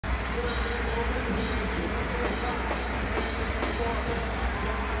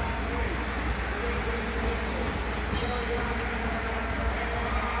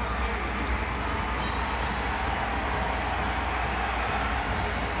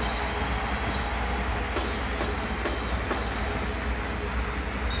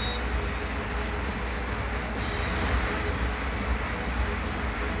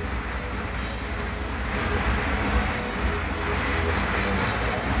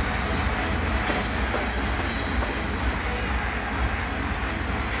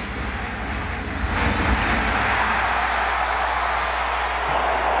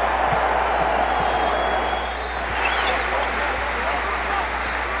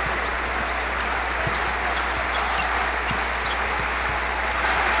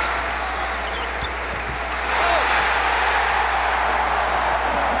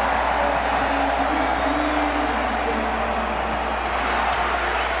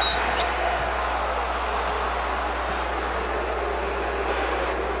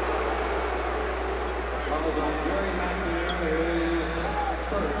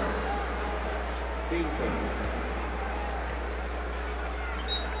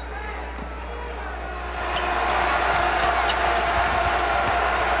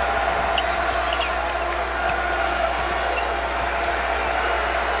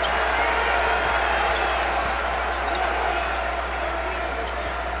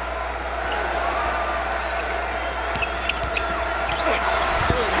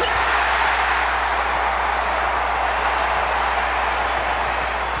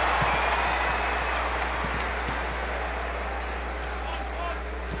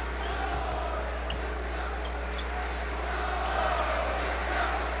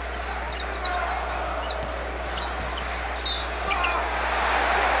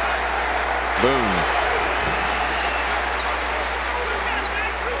Boom.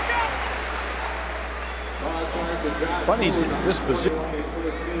 Funny disposition.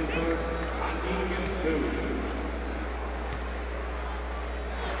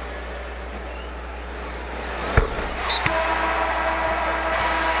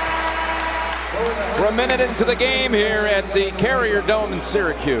 We're a minute into the game here at the Carrier Dome in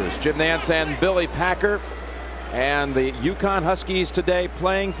Syracuse. Jim Nantz and Billy Packer and the UConn Huskies today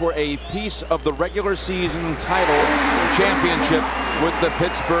playing for a piece of the regular season title championship with the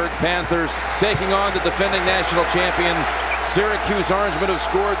Pittsburgh Panthers, taking on the defending national champion Syracuse Orangemen, who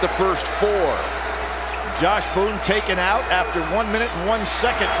scored the first 4. Josh Boone taken out after 1 minute and 1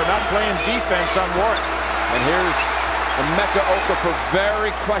 second for not playing defense on Warwick. And here's Emeka Okafor,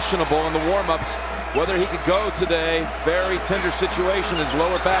 very questionable in the warm-ups whether he could go today. Very tender situation. His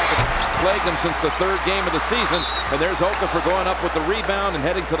lower back has plagued him since the 3rd game of the season. And there's Okafor going up with the rebound and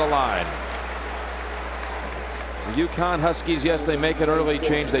heading to the line. The UConn Huskies, yes, they make an early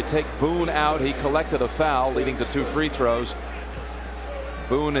change. They take Boone out. He collected a foul, leading to 2 free throws.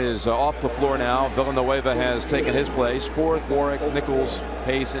 Boone is off the floor now. Villanueva has taken his place. 4th, Warwick, Nichols,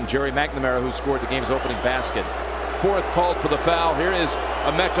 Pace, and Jerry McNamara, who scored the game's opening basket. 4th called for the foul. Here is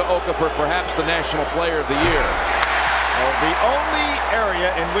Emeka Okafor, perhaps the National Player of the Year. Well, the only area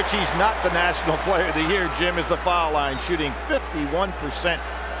in which he's not the National Player of the Year, Jim, is the foul line, shooting 51%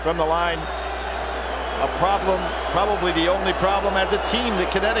 from the line. A problem, probably the only problem as a team that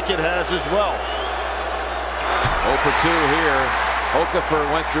Connecticut has as well. 0 for 2 here. Okafor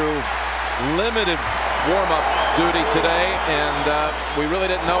went through limited warm-up duty today, and we really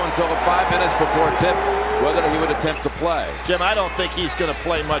didn't know until 5 minutes before tip whether he would attempt to play. Jim, I don't think he's going to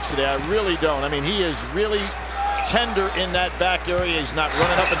play much today. I really don't. I mean, he is really tender in that back area. He's not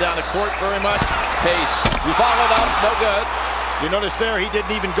running up and down the court very much. Pace followed up, no good. You notice there, he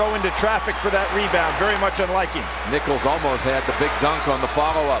didn't even go into traffic for that rebound. Very much unlike him. Nichols almost had the big dunk on the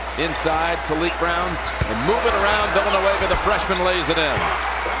follow-up. Inside, Talik Brown, and move it around. Villanueva, the freshman, lays it in.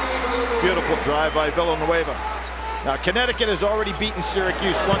 Beautiful drive by Villanueva. Now, Connecticut has already beaten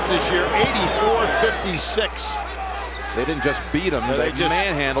Syracuse once this year, 84-56. They didn't just beat them, no, they just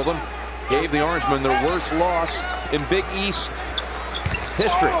manhandled them. Gave the Orangemen their worst loss in Big East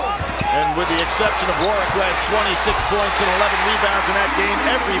history. And with the exception of Warwick, who had 26 points and 11 rebounds in that game,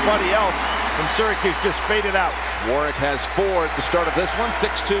 everybody else from Syracuse just faded out. Warwick has 4 at the start of this one,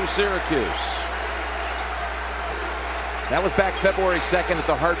 6-2 Syracuse. That was back February 2nd at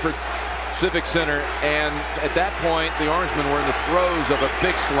the Hartford Civic Center, and at that point, the Orangemen were in the throes of a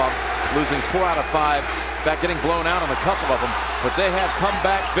big slump, losing 4 out of 5, back getting blown out on a couple of them, but they have come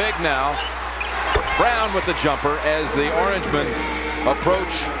back big now. Brown with the jumper as the Orangemen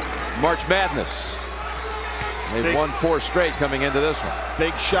approach March Madness. They've won 4 straight coming into this one.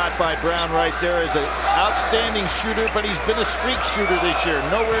 Big shot by Brown right there. Is an outstanding shooter, but he's been a streak shooter this year.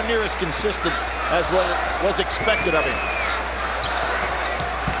 Nowhere near as consistent as what was expected of him.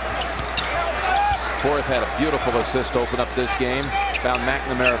 Forth had a beautiful assist to open up this game. Found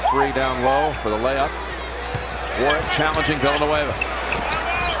McNamara free down low for the layup. Warwick challenging Villanueva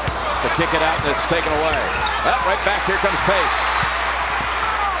to kick it out, and it's taken away. Right back, here comes Pace.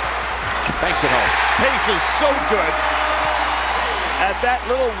 Banks it home. Pace is so good at that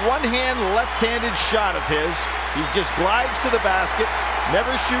little one-hand left-handed shot of his. He just glides to the basket, never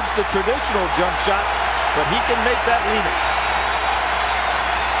shoots the traditional jump shot, but he can make that leaner.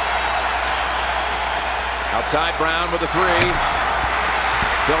 Outside, Brown with a 3.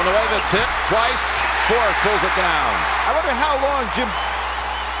 Villanueva tip twice. Forrest pulls it down. I wonder how long Jim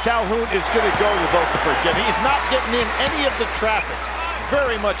Calhoun is going to go with Okafor, Jim. He's not getting in any of the traffic.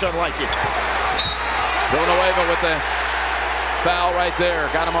 Very much unlike it. Villanueva with the foul right there.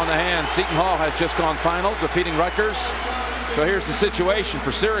 Got him on the hand. Seton Hall has just gone final, defeating Rutgers. So here's the situation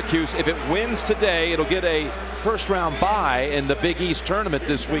for Syracuse. If it wins today, it'll get a first-round bye in the Big East tournament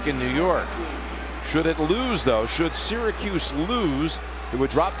this week in New York. Should it lose, though, should Syracuse lose, it would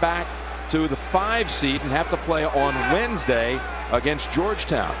drop back to the 5 seed and have to play on Wednesday against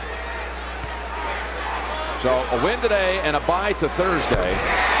Georgetown. So a win today and a bye to Thursday.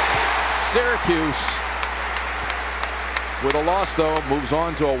 Syracuse, with a loss, though, moves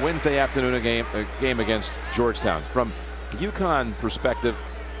on to a Wednesday afternoon game against Georgetown. From the UConn perspective,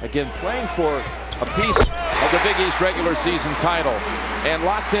 again, playing for a piece of the Big East regular season title and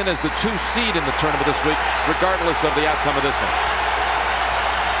locked in as the 2 seed in the tournament this week, regardless of the outcome of this one.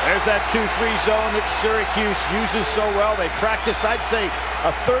 There's that 2-3 zone that Syracuse uses so well. They practiced, I'd say,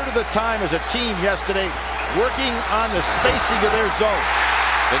 a third of the time as a team yesterday, working on the spacing of their zone.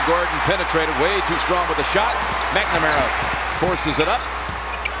 And Gordon penetrated way too strong with the shot. McNamara forces it up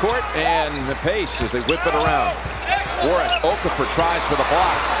court, and the Pace as they whip it around. Warwick, Okafor tries for the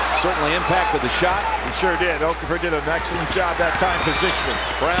block. Certainly impacted the shot. He sure did. Okafor did an excellent job that time positioning.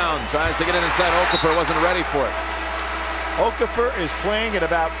 Brown tries to get it inside. Okafor wasn't ready for it. Okafor is playing at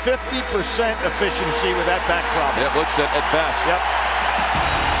about 50% efficiency with that back problem. It looks at best. Yep.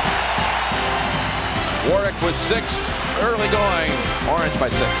 Warwick was 6th, early going. Orange by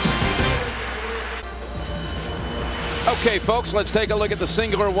 6. Okay, folks, let's take a look at the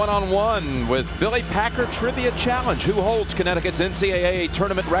singular one-on-one with Billy Packer Trivia Challenge. Who holds Connecticut's NCAA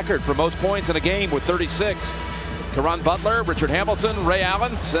tournament record for most points in a game with 36? Caron Butler, Richard Hamilton, Ray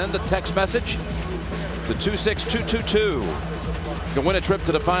Allen. Send a text message to 26222. You can win a trip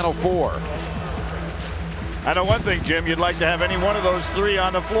to the Final Four. I know one thing, Jim. You'd like to have any one of those 3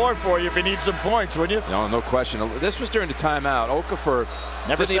 on the floor for you if you need some points, wouldn't you? No question. This was during the timeout. Okafor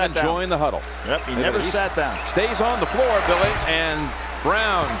didn't even join the huddle. Yep, he never sat down. Stays on the floor, Billy, and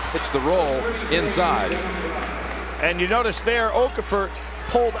Brown hits the roll inside. And you notice there, Okafor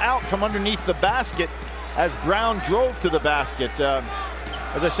pulled out from underneath the basket as Brown drove to the basket.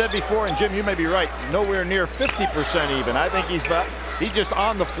 As I said before, and Jim, you may be right, nowhere near 50% even. I think he's just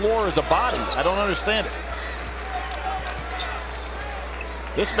on the floor as a body. I don't understand it.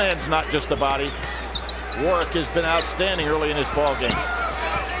 This man's not just a body. Warwick has been outstanding early in his ball game.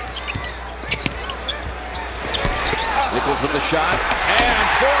 Nichols with the shot, and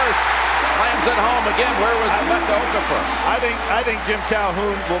Forth slams it home again. Where was it left to Okafor? I think Jim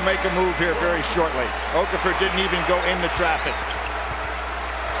Calhoun will make a move here very shortly. Okafor didn't even go into traffic.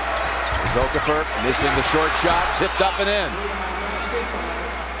 Okafor missing the short shot, tipped up and in.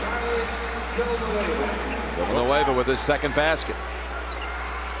 Villanueva with his 2nd basket.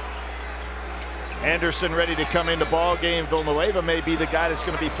 Anderson ready to come into ball game. Villanueva may be the guy that's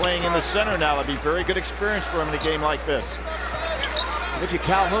going to be playing in the center now. It'll be a very good experience for him in a game like this. If you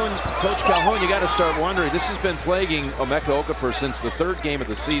Coach Calhoun, you got to start wondering. This has been plaguing Emeka Okafor since the 3rd game of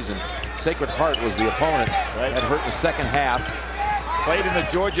the season. Sacred Heart was the opponent. Right. Had hurt in the 2nd half. Played in the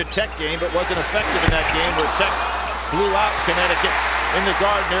Georgia Tech game, but wasn't effective in that game where Tech blew out Connecticut. In the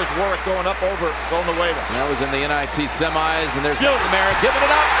guard, there's Warwick going up over Villanueva. That was in the NIT semis, and there's McNamara giving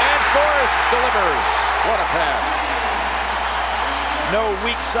it up, and Forth delivers. What a pass. No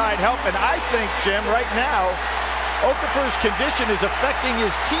weak side help, and I think, Jim, right now, Okafor's condition is affecting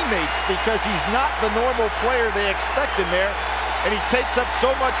his teammates because he's not the normal player they expect in there, and he takes up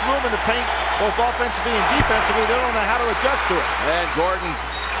so much room in the paint, both offensively and defensively, they don't know how to adjust to it. And Gordon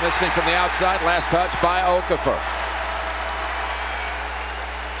missing from the outside, last touch by Okafor.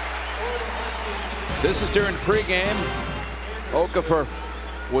 This is during pregame. Okafor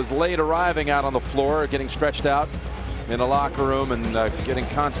was late arriving out on the floor, getting stretched out in the locker room and getting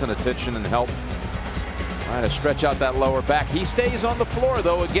constant attention and help Trying to stretch out that lower back. He stays on the floor,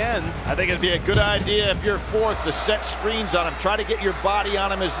 though, again. I think it'd be a good idea if you're Fourth to set screens on him. Try to get your body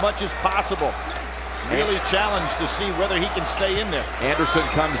on him as much as possible. Really challenged to see whether he can stay in there. Anderson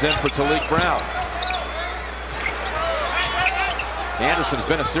comes in for Talik Brown. Anderson's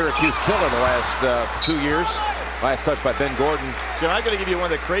been a Syracuse killer the last 2 years. Last touch by Ben Gordon. Jim, I'm going to give you one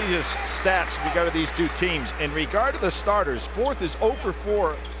of the craziest stats in regard to these two teams. In regard to the starters, Fourth is 0 for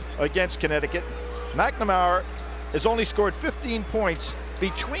 4 against Connecticut. McNamara has only scored 15 points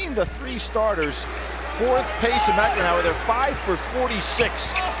between the three starters. Fourth, Pace, and McNamara, they're 5 for 46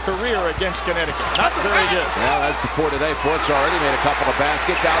 career against Connecticut. Not very good. Yeah, that's before today. Fourth's already made a couple of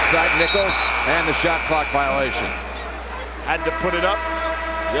baskets outside Nichols, and the shot clock violation. Had to put it up.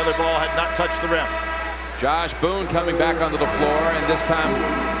 The other ball had not touched the rim. Josh Boone coming back onto the floor, and this time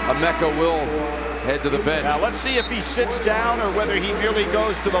Emeka will head to the bench. Now let's see if he sits down or whether he merely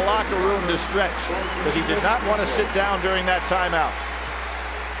goes to the locker room to stretch, because he did not want to sit down during that timeout.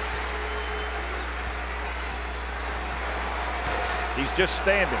 He's just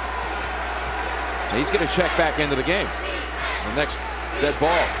standing. He's going to check back into the game. The next dead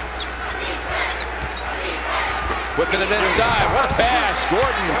ball. Whipping it inside. What a pass.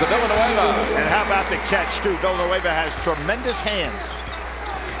 Gordon to Villanueva. And how about the catch, too? Villanueva has tremendous hands.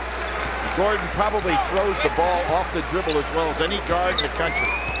 Gordon probably throws the ball off the dribble as well as any guard in the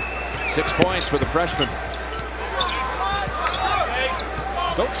country. 6 points for the freshman.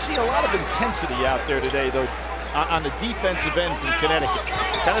 Don't see a lot of intensity out there today, though, on the defensive end from Connecticut.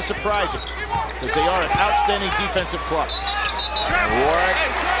 Kind of surprising, because they are an outstanding defensive club. Warwick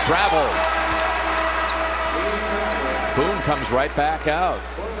travel. Boone comes right back out.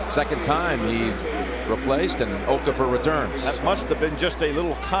 Second time he replaced, and Okafor returns. That must have been just a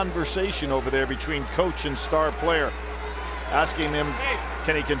little conversation over there between coach and star player, asking him,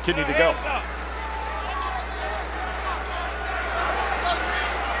 can he continue to go?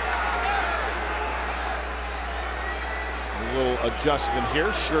 A little adjustment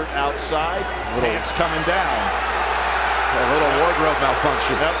here, shirt outside, pants coming down. A little wardrobe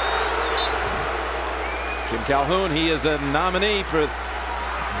malfunction. Yep. Jim Calhoun, he is a nominee for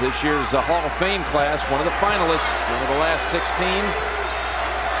this year's Hall of Fame class, one of the finalists, one of the last 16.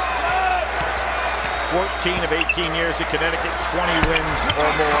 14 of 18 years at Connecticut, 20 wins or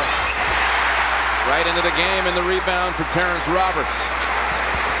more. Right into the game, and the rebound for Terrence Roberts.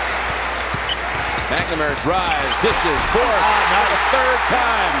 McNamara drives, dishes, Fourth, nice. the third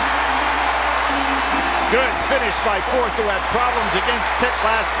time. Good finish by Fourth, who had problems against Pitt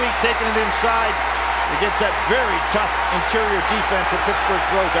last week, taking it inside against that very tough interior defense that Pittsburgh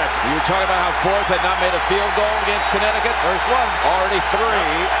throws at you. You were talking about how Fourth had not made a field goal against Connecticut. First one. Already 3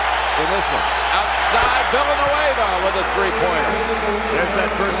 in this one. Outside, Villanueva with a three-pointer. There's that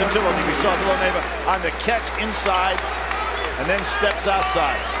versatility. We saw Villanueva on the catch inside and then steps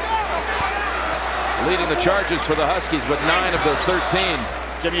outside. Leading the charges for the Huskies with 9 of the 13.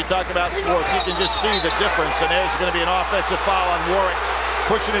 Jim, you talk about Fourth. You can just see the difference, and there's going to be an offensive foul on Warwick,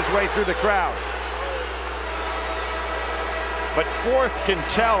 pushing his way through the crowd. But Fourth can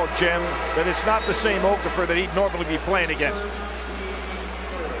tell, Jim, that it's not the same Okafor that he'd normally be playing against.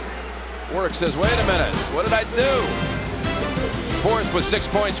 Warwick says, wait a minute, what did I do? Fourth with 6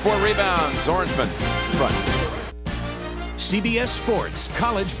 points, 4 rebounds. Orangeman front. CBS Sports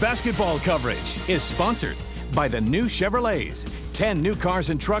college basketball coverage is sponsored by the new Chevrolets. 10 new cars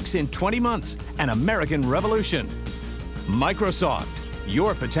and trucks in 20 months. An American revolution. Microsoft.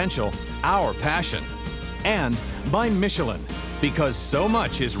 Your potential, our passion. And by Michelin, because so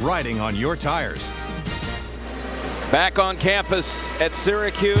much is riding on your tires. Back on campus at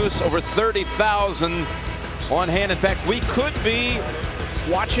Syracuse, over 30,000 on hand. In fact, we could be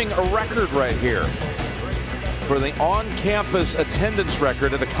watching a record right here for the on-campus attendance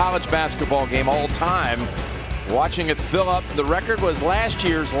record at a college basketball game all time. Watching it fill up. The record was last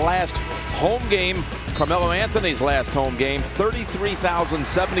year's last home game, Carmelo Anthony's last home game,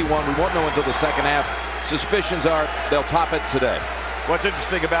 33,071. We won't know until the second half. Suspicions are they'll top it today. What's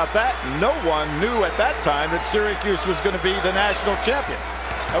interesting about that, no one knew at that time that Syracuse was going to be the national champion.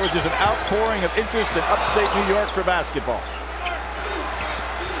 That was just an outpouring of interest in upstate New York for basketball.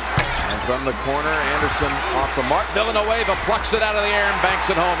 And from the corner, Anderson off the mark. Villanueva plucks it out of the air and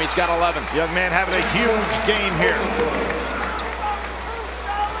banks it home. He's got 11. Young man having a huge game here.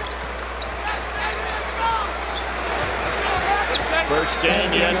 First game,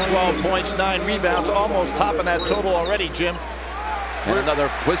 he had 12 points, 9 rebounds, almost topping that total already, Jim. And another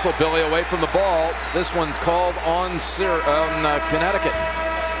whistle, Billy, away from the ball. This one's called on Connecticut.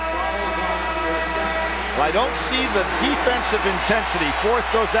 I don't see the defensive intensity. Fourth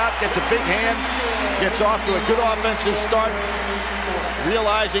goes out, gets a big hand, gets off to a good offensive start.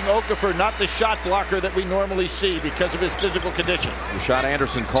 Realizing Okafor not the shot blocker that we normally see because of his physical condition. Rashad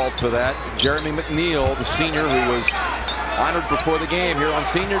Anderson called for that. Jeremy McNeil, the senior who was honored before the game here on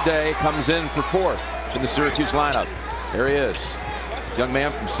senior day, comes in for fourth in the Syracuse lineup. There he is. Young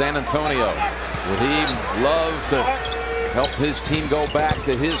man from San Antonio. Would he love to help his team go back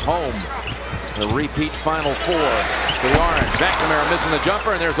to his home? The repeat Final Four for the Orange. McNamara missing the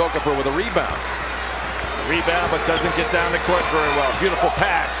jumper, and there's Okafor with a rebound. Rebound, but doesn't get down the court very well. Beautiful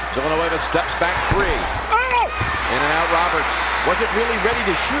pass. Villanueva steps back three. Oh! In and out Roberts. Wasn't really ready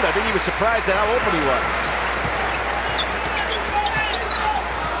to shoot. I think he was surprised at how open he was.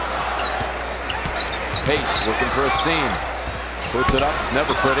 Pace looking for a seam. Puts it up. It's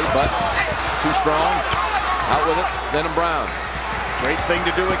never pretty, but too strong. Out with it. Denham Brown. Great thing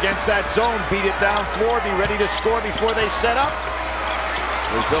to do against that zone. Beat it down floor. Be ready to score before they set up.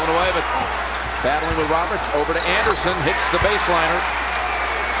 There's Villanueva battling with Roberts. Over to Anderson. Hits the baseliner.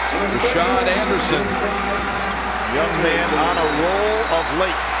 Rashad Anderson. Young man on a roll of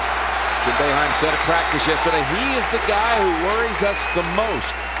late. Jim Boeheim said at practice yesterday, he is the guy who worries us the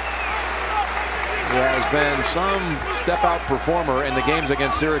most. He has been some step-out performer in the games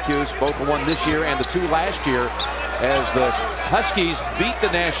against Syracuse, both the one this year and the two last year, as the Huskies beat the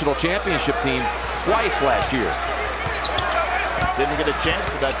national championship team twice last year. Didn't get a chance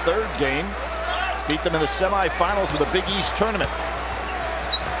for that third game. Beat them in the semifinals of the Big East tournament.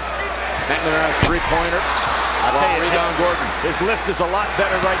 McNamara, three-pointer. I'll tell you, rebound Gordon. His lift is a lot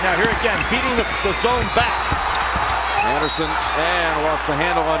better right now. Here again, beating the zone back. Anderson and lost the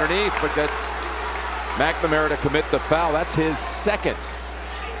handle underneath, but got McNamara to commit the foul. That's his second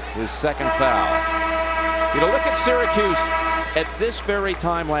foul. You know, look at Syracuse at this very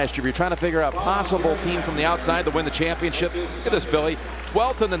time last year. You're trying to figure out a possible team from the outside to win the championship. Look at this, Billy.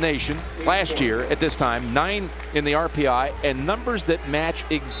 12th in the nation last year at this time, 9 in the RPI, and numbers that match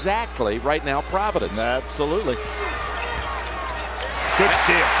exactly right now Providence. Absolutely. Good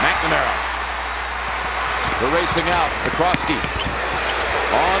steal. McNamara. They're racing out. Petrosky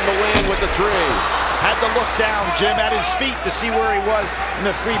on the wing with the three. Had to look down, Jim, at his feet to see where he was in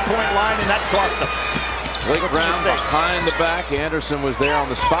the three-point line, and that cost him. Blake Brown behind the back. Anderson was there on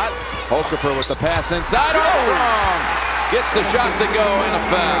the spot. Okafor with the pass inside. Armstrong gets the shot to go and a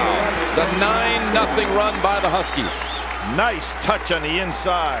foul. It's a 9-0 run by the Huskies. Nice touch on the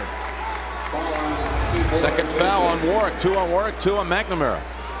inside. Second foul on Warwick. 2 on Warwick, 2 on McNamara.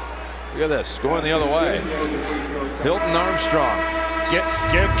 Look at this, going the other way. Hilton Armstrong.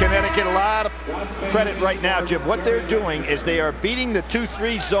 Give Connecticut a lot of credit right now, Jim. What they're doing is they are beating the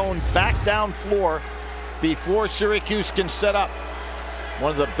 2-3 zone back down floor before Syracuse can set up.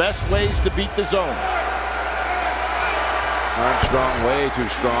 One of the best ways to beat the zone. Armstrong way too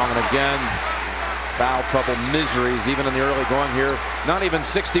strong, and again, foul trouble miseries even in the early going here. Not even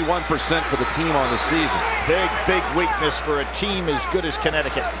 61% for the team on the season. Big weakness for a team as good as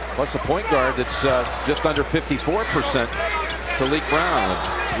Connecticut. Plus a point guard that's just under 54%. Malik Brown, a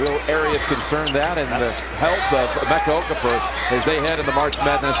real area of concern, that and the health of Emeka Okafor as they head into March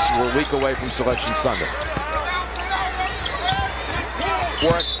Madness. We're a week away from Selection Sunday.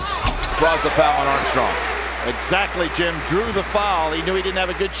 Warwick draws the foul on Armstrong. Exactly, Jim. Drew the foul. He knew he didn't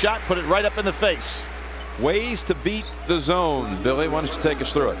have a good shot, put it right up in the face. Ways to beat the zone. Billy, why don't you take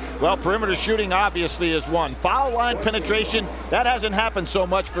us through it? Well, perimeter shooting obviously is one. Foul line penetration, that hasn't happened so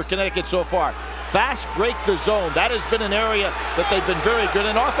much for Connecticut so far. Fast break the zone. That has been an area that they've been very good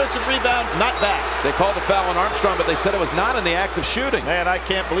in. Offensive rebound, not bad. They called the foul on Armstrong, but they said it was not in the act of shooting. Man, I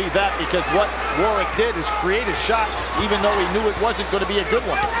can't believe that, because what Warwick did is create a shot even though he knew it wasn't going to be a good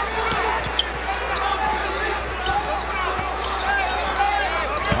one.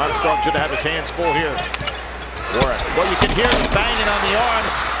 Armstrong should have his hands full here. Warwick. Well, you can hear him banging on the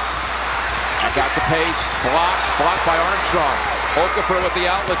arms. Got the pace. Blocked by Armstrong. Okafor with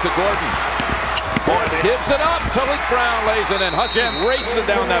the outlet to Gordon. Gives it up. Malik Brown lays it in. Huskies racing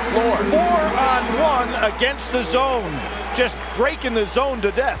down that floor. 4-on-1 against the zone. Just breaking the zone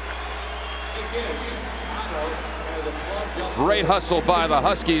to death. Great hustle by the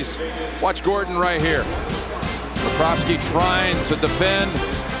Huskies. Watch Gordon right here. Petrosky trying to defend.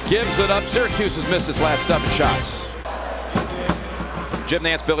 Gives it up. Syracuse has missed its last 7 shots. Jim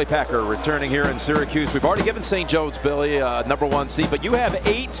Nance, Billy Packer returning here in Syracuse. We've already given St. Joe's, Billy, #1 seed, but you have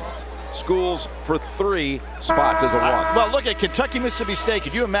 8 schools for 3 spots as a 1. Well, look at Kentucky, Mississippi State.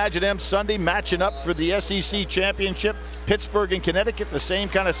 Could you imagine them Sunday matching up for the SEC championship? Pittsburgh and Connecticut, the same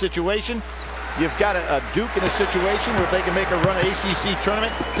kind of situation. You've got a Duke in a situation where if they can make a run at ACC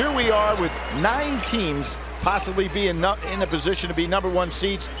tournament. Here we are with 9 teams possibly be in a position to be #1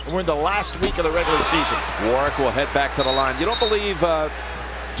 seeds. And we're in the last week of the regular season. Warwick will head back to the line. You don't believe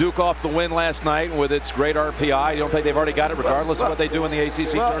Duke off the win last night with its great RPI? You don't think they've already got it regardless of what they do in the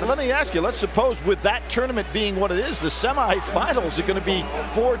ACC tournament? Let me ask you, let's suppose with that tournament being what it is, the semifinals are going to be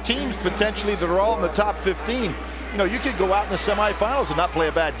 4 teams potentially that are all in the top 15. You know, you could go out in the semifinals and not play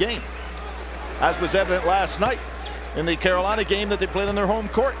a bad game, as was evident last night in the Carolina game that they played on their home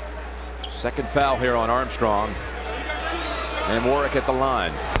court. Second foul here on Armstrong. And Warwick at the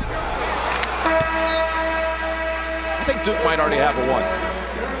line. I think Duke might already have a 1.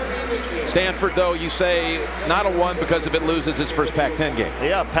 Stanford, though, you say not a 1 because if it loses its first Pac-10 game.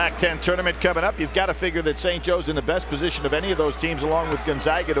 Yeah, Pac-10 tournament coming up. You've got to figure that St. Joe's in the best position of any of those teams, along with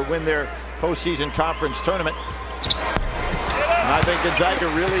Gonzaga, to win their postseason conference tournament. And I think Gonzaga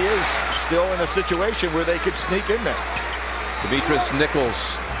really is still in a situation where they could sneak in there. Demetrius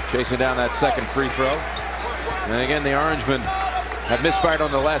Nichols chasing down that second free throw. And again, the Orangemen have misfired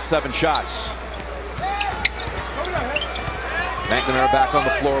on their last 7 shots. McNamara back on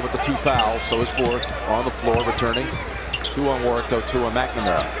the floor with the 2 fouls, so his 4th on the floor returning. 2 on Warwick, though, 2 on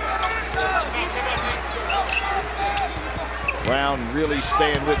McNamara. Brown really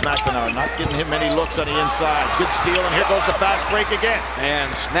staying with McNamara, not giving him many looks on the inside. Good steal, and here goes the fast break again. And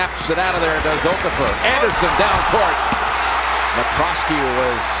snaps it out of there, does Okafor. Anderson down court. McCroskey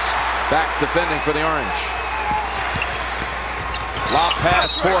was back defending for the Orange. Lob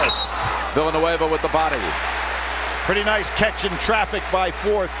pass Fourth. Villanueva with the body. Pretty nice catch in traffic by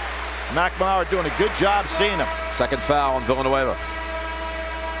Fourth. McNamara doing a good job seeing him. Second foul on Villanueva.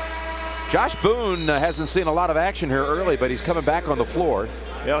 Josh Boone hasn't seen a lot of action here early, but he's coming back on the floor.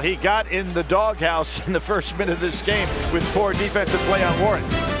 Well, he got in the doghouse in the first minute of this game with poor defensive play on Warren.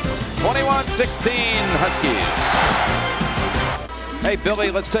 21-16 Huskies. Hey,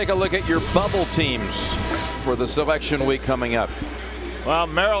 Billy, let's take a look at your bubble teams for the selection week coming up. Well,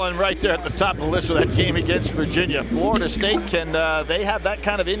 Maryland right there at the top of the list with that game against Virginia. Florida State, can they have that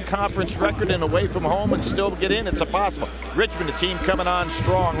kind of in-conference record and away from home and still get in? It's impossible. Richmond, a team coming on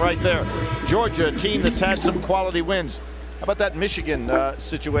strong right there. Georgia, a team that's had some quality wins. How about that Michigan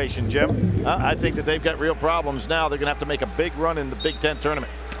situation, Jim? I think that they've got real problems now. They're going to have to make a big run in the Big Ten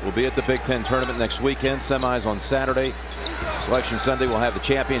tournament. We'll be at the Big Ten tournament next weekend. Semis on Saturday. Selection Sunday, we'll have the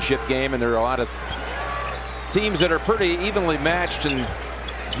championship game, and there are a lot of teams that are pretty evenly matched and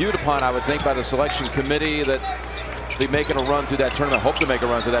viewed upon, I would think, by the selection committee that be making a run through that tournament, hope to make a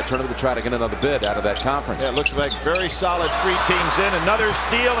run through that tournament to try to get another bid out of that conference. Yeah, it looks like very solid 3 teams in. Another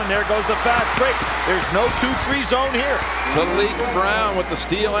steal, and there goes the fast break. There's no 2-3 zone here. Talik Brown with the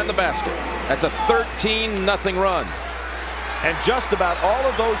steal and the basket. That's a 13-0 run. And just about all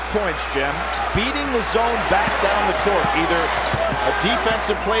of those points, Jim, beating the zone back down the court. Either a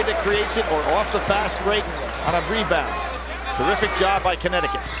defensive play that creates it or off the fast break on a rebound. Terrific job by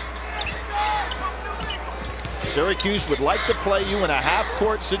Connecticut. Syracuse would like to play you in a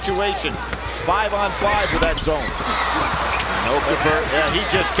half-court situation. 5-on-5 with that zone. Okafor, yeah, he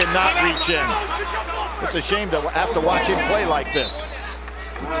just cannot reach in. It's a shame to have to watch him play like this.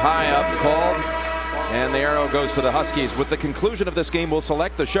 Tie-up called, and the arrow goes to the Huskies. With the conclusion of this game, we'll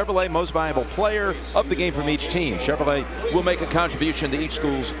select the Chevrolet Most Valuable Player of the game from each team. Chevrolet will make a contribution to each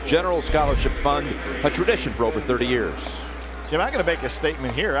school's General Scholarship Fund, a tradition for over 30 years. Jim, I'm going to make a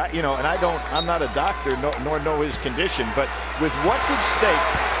statement here. I'm not a doctor, nor know his condition, but with what's at stake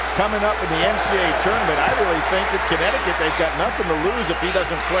coming up in the NCAA tournament, I really think that Connecticut, they've got nothing to lose if he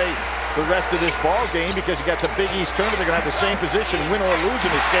doesn't play the rest of this ball game, because you got the Big East tournament. They're going to have the same position, win or lose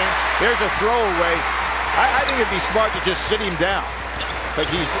in this game. There's a throwaway. I think it'd be smart to just sit him down, because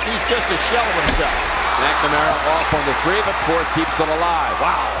he's just a shell of himself. McNamara off on the 3, but Fourth keeps it alive.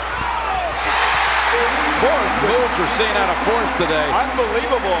 Wow. Fourth moves we're seeing out of Fourth today.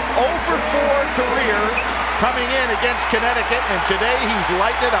 Unbelievable. 0 for 4 career coming in against Connecticut, and today he's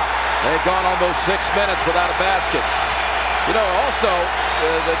lighting it up. They've gone almost 6 minutes without a basket. You know, also,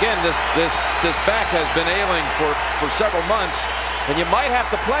 again, this back has been ailing for several months, and you might have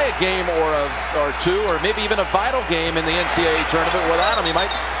to play a game or 2, or maybe even a vital game in the NCAA tournament without him. You might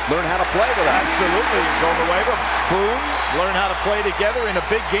learn how to play with that. Absolutely. Villanueva, boom, learn how to play together in a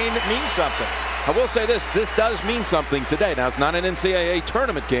big game that means something. I will say this does mean something today. Now, it's not an NCAA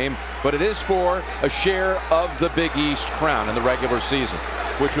tournament game, but it is for a share of the Big East crown in the regular season,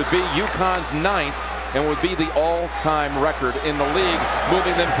 which would be UConn's 9th and would be the all-time record in the league,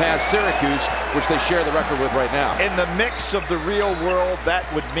 moving them past Syracuse, which they share the record with right now. In the mix of the real world, that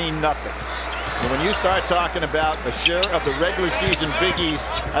would mean nothing. And when you start talking about a share of the regular season Big East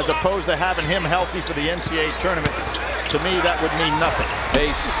as opposed to having him healthy for the NCAA tournament, to me that would mean nothing.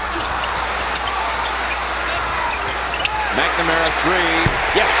 Pace. McNamara three.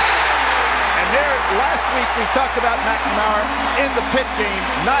 Yes. And there, last week we talked about McNamara in the pit game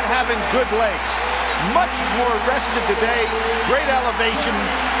not having good legs. Much more rested today. Great elevation.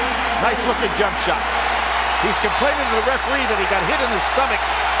 Nice looking jump shot. He's complaining to the referee that he got hit in the stomach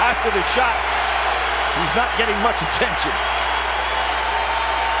after the shot. He's not getting much attention.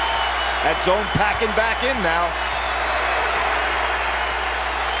 That zone packing back in now.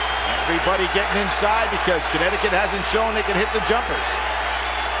 Everybody getting inside because Connecticut hasn't shown they can hit the jumpers.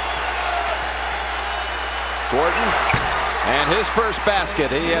 Gordon, and his first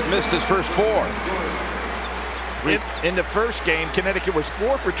basket. He had missed his first four. In the first game, Connecticut was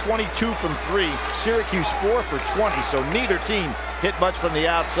 4 for 22 from 3. Syracuse 4 for 20, so neither team hit much from the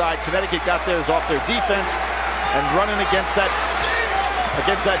outside. Connecticut got theirs off their defense and running against that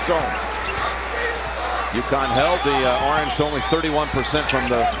zone. UConn held the Orange to only 31% from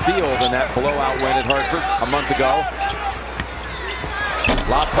the field in that blowout win at Hartford a month ago.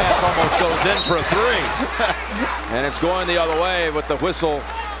 Lob pass almost goes in for a three. And it's going the other way with the whistle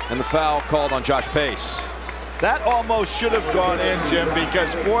and the foul called on Josh Pace. That almost should have gone in, Jim,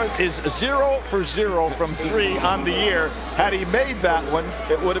 because Forth is 0 for 0 from 3 on the year. Had he made that one,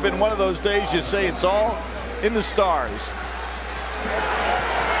 it would have been one of those days you say it's all in the stars.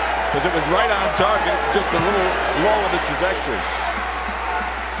 Because it was right on target, just a little low of the trajectory.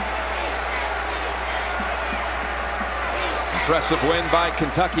 Impressive win by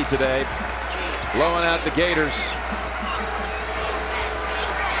Kentucky today, blowing out the Gators.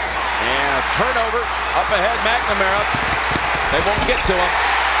 And a turnover up ahead, McNamara. They won't get to him.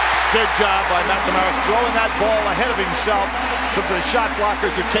 Good job by McNamara throwing that ball ahead of himself so the shot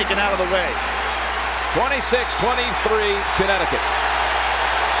blockers are taken out of the way. 26-23 Connecticut.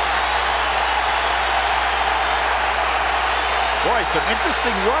 Boy, some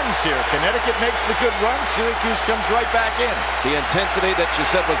interesting runs here. Connecticut makes the good run. Syracuse comes right back in. The intensity that you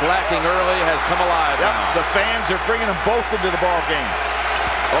said was lacking early has come alive now. The fans are bringing them both into the ball game.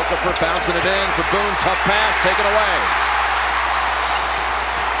 Okafor bouncing it in for Boone. Tough pass taken away.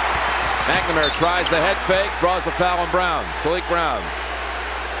 McNamara tries the head fake, draws the foul on Brown. Talik Brown.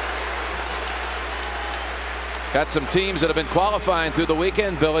 Got some teams that have been qualifying through the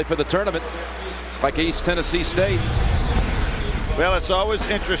weekend, Billy, for the tournament, like East Tennessee State. Well, it's always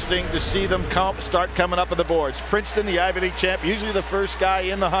interesting to see them start coming up on the boards. Princeton, the Ivy League champ, usually the first guy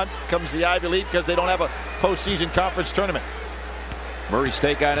in the hunt comes the Ivy League because they don't have a postseason conference tournament. Murray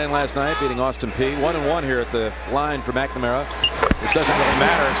State got in last night, beating Austin Peay. 1-1 here at the line for McNamara, which doesn't really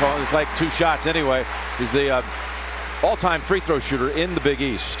matter. It's like 2 shots anyway. He's the all-time free throw shooter in the Big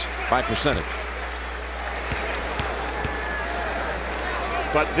East by percentage.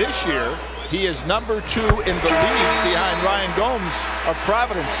 But this year, he is #2 in the league behind Ryan Gomes of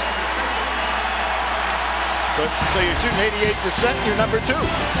Providence. So you're shooting 88%, you're #2.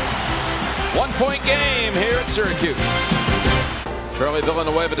 1-point game here at Syracuse. Charlie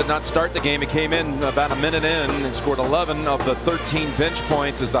Villanueva did not start the game. He came in about a minute in and scored 11 of the 13 bench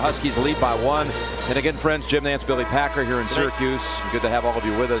points as the Huskies lead by 1. And again, friends, Jim Nance, Billy Packer here in Syracuse. Good to have all of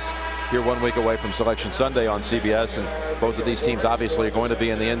you with us here 1 week away from Selection Sunday on CBS. And both of these teams obviously are going to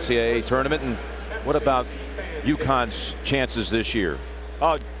be in the NCAA tournament. And what about UConn's chances this year?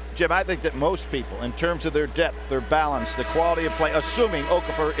 Oh, Jim, I think that most people, in terms of their depth, their balance, the quality of play, assuming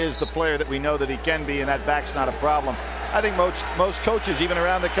Okafor is the player that we know that he can be and that back's not a problem, I think most coaches, even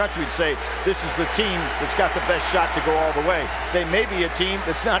around the country, would say this is the team that's got the best shot to go all the way. They may be a team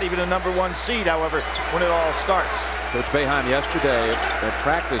that's not even a #1 seed, however, when it all starts. Coach Boeheim yesterday at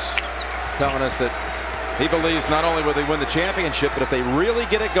practice telling us that he believes not only will they win the championship, but if they really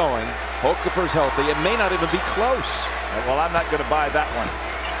get it going, Okafor's healthy, it may not even be close. Well, I'm not going to buy that one.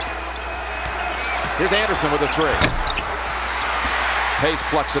 Here's Anderson with a 3. Pace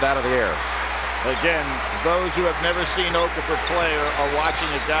plucks it out of the air. Again, those who have never seen Okafor play are watching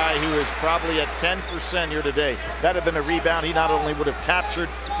a guy who is probably at 10% here today. That had been a rebound he not only would have captured,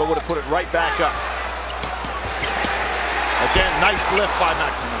 but would have put it right back up. Again, nice lift by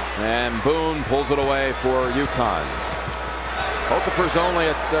McNamara. And Boone pulls it away for UConn. Okafor's only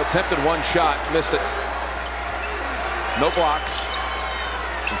attempted 1 shot, missed it. No blocks,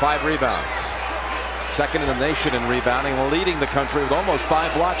 and 5 rebounds. Second in the nation in rebounding, leading the country with almost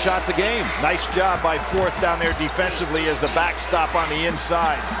 5 block shots a game. Nice job by Forth down there defensively as the backstop on the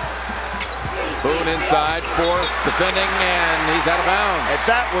inside. Boone inside, Forth defending, and he's out of bounds. And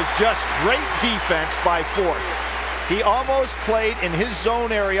that was just great defense by Forth. He almost played in his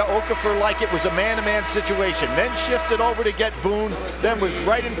zone area, Okafor, like it was a man-to-man situation. Then shifted over to get Boone, then was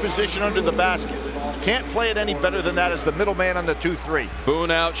right in position under the basket. Can't play it any better than that as the middleman on the 2-3.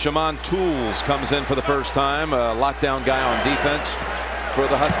 Boone out. Shaman Tools comes in for the first time. A lockdown guy on defense for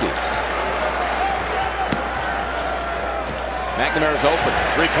the Huskies. McNamara's open.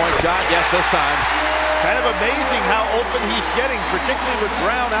 Three-point shot. Yes, this time. It's kind of amazing how open he's getting, particularly with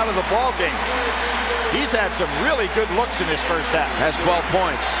Brown out of the ball game. He's had some really good looks in his first half. Has 12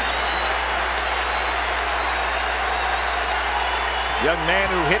 points. Young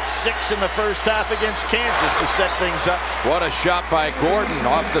man who hit 6 in the first half against Kansas to set things up. What a shot by Gordon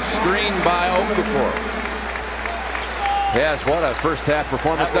off the screen by Okafor. Yes, what a first half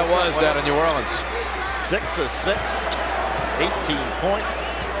performance that was down in New Orleans. 6 of 6, 18 points.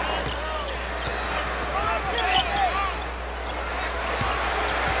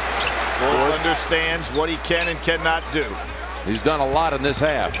 Ford understands what he can and cannot do. He's done a lot in this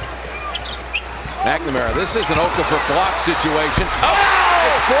half. McNamara, this is an Okafor block situation. Oh,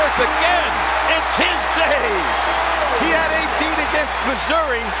 it's fourth again. It's his day. He had 18 against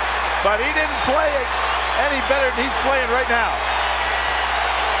Missouri, but he didn't play it any better than he's playing right now.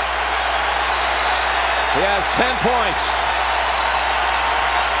 He has 10 points.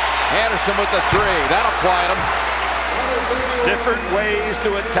 Anderson with the three. That'll quiet him. Different ways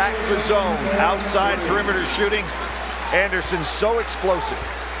to attack the zone. Outside perimeter shooting. Anderson's so explosive.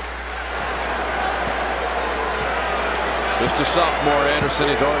 Just a sophomore, Anderson.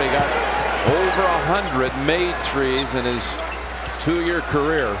 He's already got over 100 made threes in his 2-year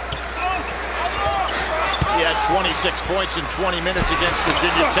career. He had 26 points in 20 minutes against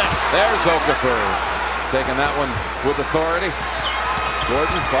Virginia Tech. There's Okafor taking that one with authority.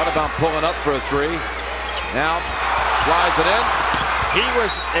 Gordon thought about pulling up for a three. Now flies it in. He was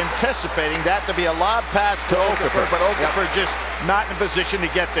anticipating that to be a lob pass to Okafor, but Okafor just not in position to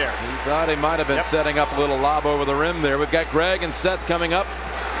get there. He thought he might have been setting up a little lob over the rim there. We've got Greg and Seth coming up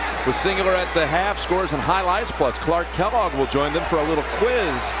with Singular at the half, scores and highlights, plus Clark Kellogg will join them for a little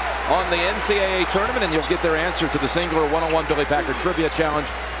quiz on the NCAA tournament, and you'll get their answer to the Singular 101 Billy Packer Trivia Challenge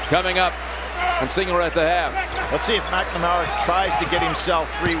coming up on Singular at the half. Let's see if McNamara tries to get himself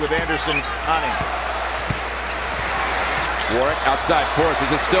free with Anderson on him. Warwick outside fourth.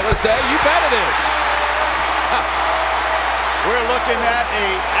 Is it still his day? You bet it is. We're looking at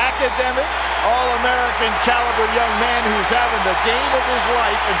an academic, all-American caliber young man who's having the game of his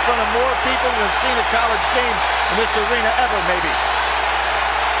life in front of more people than have seen a college game in this arena ever, maybe.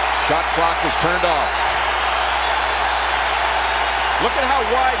 Shot clock is turned off. Look at how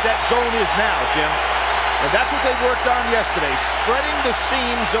wide that zone is now, Jim. And that's what they worked on yesterday, spreading the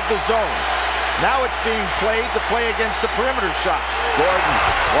seams of the zone. Now it's being played to play against the perimeter shot. Gordon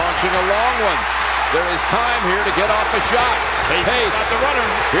launching a long one. There is time here to get off a shot. Pace. Got the runner.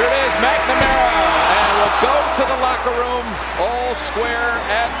 Here it is, McNamara. And will go to the locker room all square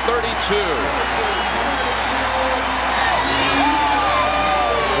at 32.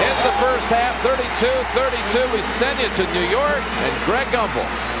 In the first half, 32-32. We send you to New York and Greg Gumbel.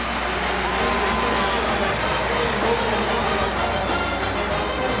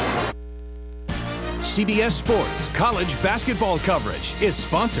 CBS Sports college basketball coverage is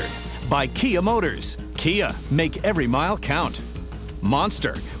sponsored by Kia Motors. Kia, make every mile count.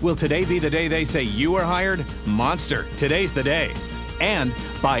 Monster, will today be the day they say you are hired? Monster, today's the day. And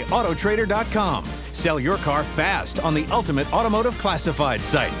by Autotrader.com. Sell your car fast on the ultimate automotive classified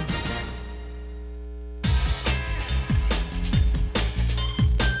site.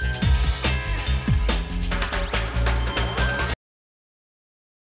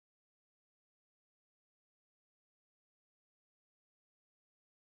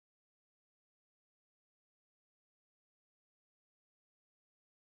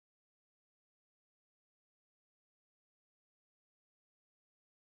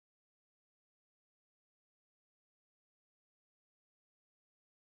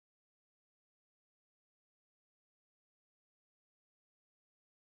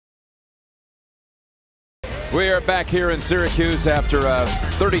 We are back here in Syracuse after a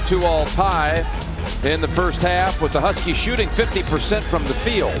 32-all tie in the first half, with the Huskies shooting 50% from the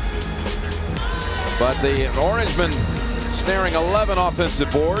field. But the Orangemen snaring 11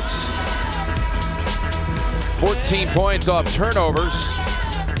 offensive boards, 14 points off turnovers.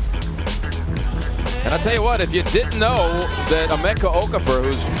 And I'll tell you what, if you didn't know that Emeka Okafor,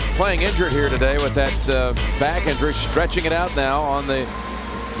 who's playing injured here today with that back injury, stretching it out now on the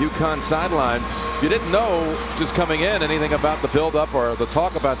UConn sideline, if you didn't know just coming in anything about the build-up or the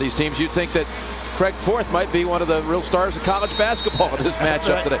talk about these teams, you'd think that Craig Forth might be one of the real stars of college basketball in this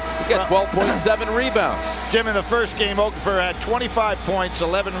matchup today. He's got 12.7 rebounds. Jim, in the first game, Okafor had 25 points,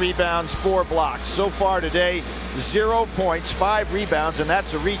 11 rebounds, 4 blocks. So far today, 0 points, 5 rebounds, and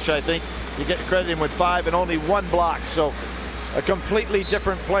that's a reach, I think. You get credit him with 5 and only 1 block. So a completely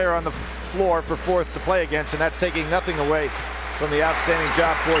different player on the floor for Forth to play against, and that's taking nothing away from the outstanding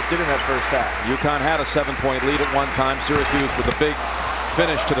job Forth did in that first half. UConn had a 7-point lead at one time. Syracuse with a big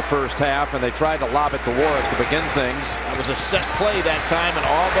finish to the first half, and they tried to lob it to Warwick to begin things. It was a set play that time and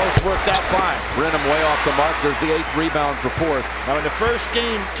almost worked out fine. Brenham way off the mark. There's the 8th rebound for Forth. Now in the first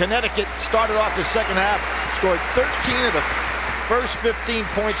game, Connecticut started off the second half, scored 13 of the first 15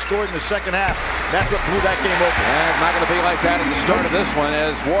 points scored in the second half. That's what blew that game open. And it's not going to be like that at the start of this one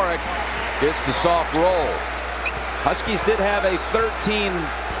as Warwick gets the soft roll. Huskies did have a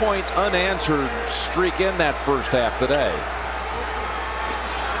 13-point unanswered streak in that first half today.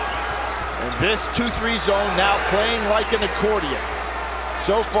 And this 2-3 zone now playing like an accordion.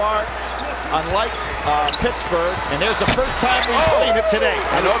 So far, unlike Pittsburgh, and there's the first time we've seen it today.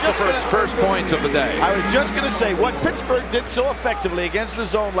 And Okafor's first points of the day. I was just going to say, what Pittsburgh did so effectively against the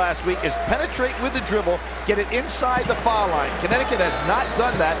zone last week is penetrate with the dribble, get it inside the foul line. Connecticut has not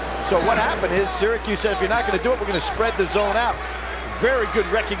done that. So what happened is Syracuse said, if you're not going to do it, we're going to spread the zone out. Very good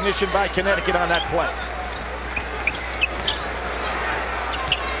recognition by Connecticut on that play.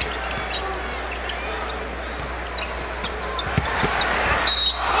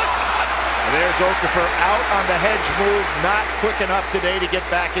 There's Okafor out on the hedge move, not quick enough today to get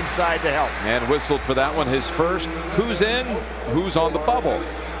back inside to help. And whistled for that one, his first. Who's in? Who's on the bubble?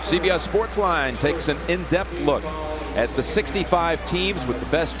 CBS Sportsline takes an in-depth look at the 65 teams with the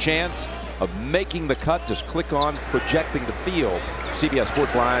best chance of making the cut. Just click on Projecting the Field,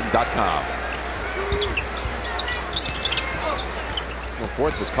 CBSSportsline.com.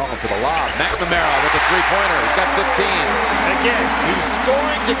 Forth was calling for the lob. McNamara with a three-pointer. He's got 15. Again, he's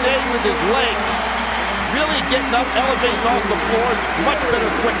scoring today with his legs. Really getting up, elevating off the floor. Much better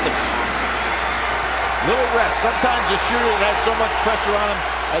quickness. Little rest. Sometimes a shooter that has so much pressure on him,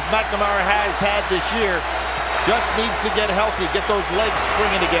 as McNamara has had this year, just needs to get healthy, get those legs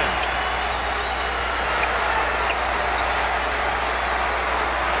springing again.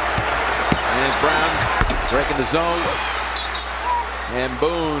 And Brown breaking the zone. And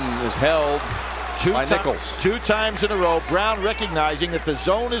Boone is held by Nichols. 2 times in a row, Brown recognizing that the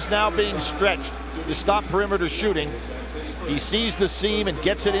zone is now being stretched to stop perimeter shooting. He sees the seam and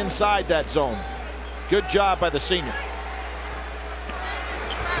gets it inside that zone. Good job by the senior.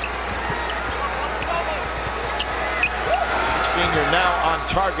 The senior now on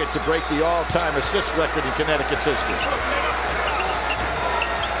target to break the all-time assist record in Connecticut's history.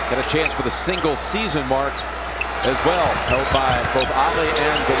 Got a chance for the single season mark as well, held by both Ali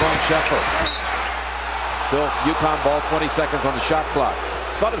and Delon Sheffer. Still UConn ball, 20 seconds on the shot clock.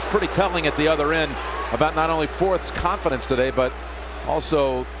 Thought it was pretty telling at the other end about not only Forth's confidence today, but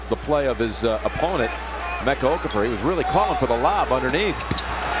also the play of his opponent, Emeka Okafor. He was really calling for the lob underneath.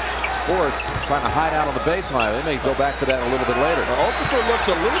 Forth trying to hide out on the baseline. They may go back to that a little bit later. Well, Okafor looks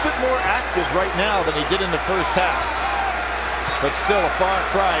a little bit more active right now than he did in the first half. But still a far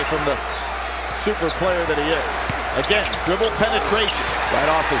cry from the super player that he is. Again, dribble penetration. Right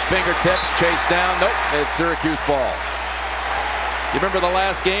off his fingertips, chased down. Nope, it's Syracuse ball. You remember the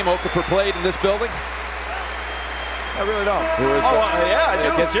last game Okafor played in this building? I really don't. Yeah,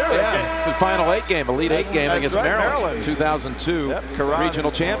 I do. Yeah. The Final 8 game, Elite 8 game against right, Maryland. 2002 regional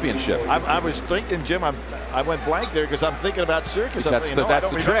championship. I was thinking, Jim, I went blank there because I'm thinking about Syracuse. That's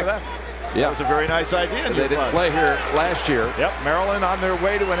the trick. That was a very nice idea. They didn't play here last year. Yep, Maryland on their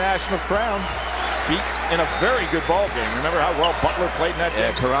way to a national crown. Beat in a very good ball game. Remember how well Butler played in that game?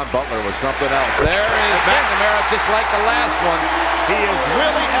 Yeah, Caron Butler was something else. There is McNamara, just like the last one. He is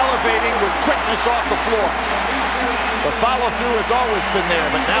really elevating with quickness off the floor. The follow-through has always been there,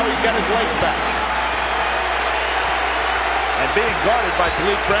 but now he's got his legs back. And being guarded by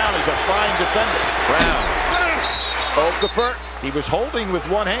Khalid Brown is a fine defender. Brown. Okafor. He was holding with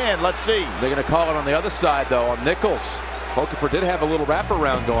one hand. Let's see. They're going to call it on the other side, though, on Nichols. Okafor did have a little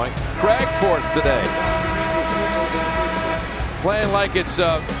wraparound going. Craig Forth today. Playing like it's,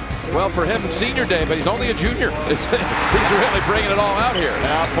 well, for him, senior day, but he's only a junior. He's really bringing it all out here.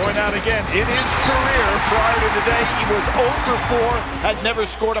 Now, I'll point out again, in his career prior to today, he was 0 for 4, had never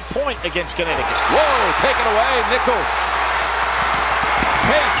scored a point against Connecticut. Whoa, taken away, Nichols.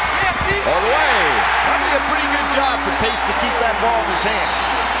 Pace all the way. That did a pretty good job for Pace to keep that ball in his hand.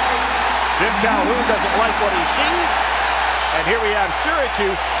 Jim Calhoun doesn't like what he sees. And here we have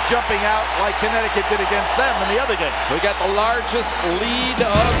Syracuse jumping out like Connecticut did against them in the other game. We got the largest lead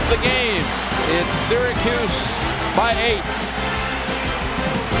of the game. It's Syracuse by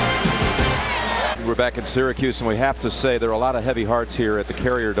 8. We're back in Syracuse, and we have to say there are a lot of heavy hearts here at the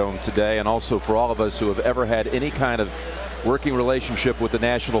Carrier Dome today, and also for all of us who have ever had any kind of working relationship with the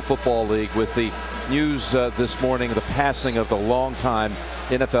National Football League, with the news this morning, the passing of the longtime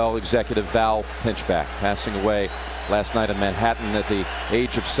NFL executive Val Pinchback, passing away last night in Manhattan at the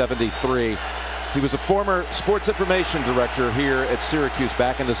age of 73. He was a former sports information director here at Syracuse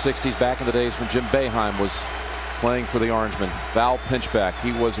back in the 60s, back in the days when Jim Boeheim was playing for the Orangemen. Val Pinchback,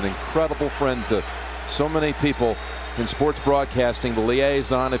 he was an incredible friend to so many people in sports broadcasting, the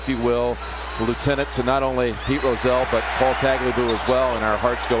liaison, if you will, the lieutenant to not only Pete Rozelle, but Paul Tagliabue as well, and our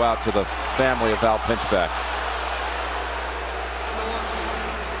hearts go out to the family of Val Pinchback.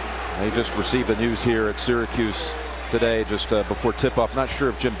 They just received the news here at Syracuse today, just before tip-off. Not sure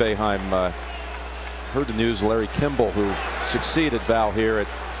if Jim Boeheim heard the news. Larry Kimball, who succeeded Val here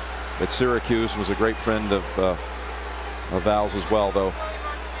at Syracuse, was a great friend of Val's as well, though.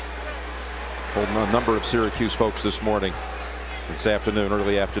 Told a number of Syracuse folks this morning, this afternoon,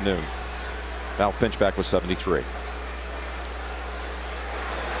 early afternoon. Val Pinchback was 73.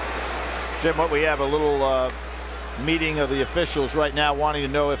 Jim, what we have a little meeting of the officials right now, wanting to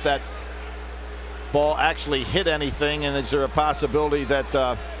know if that ball actually hit anything, and is there a possibility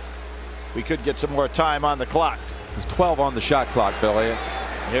that we could get some more time on the clock. There's 12 on the shot clock, Billy.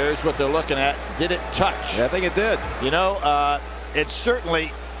 Here's what they're looking at. Did it touch? Yeah, I think it did. You know, it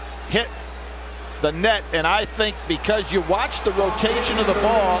certainly hit the net, and I think because you watch the rotation of the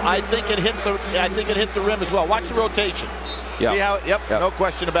ball, I think it hit the rim as well. Watch the rotation. Yep. See how? Yep. No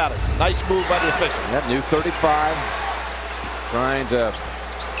question about it. Nice move by the official. That new 35, trying to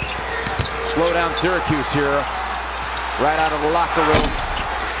slow down Syracuse here, right out of the locker room,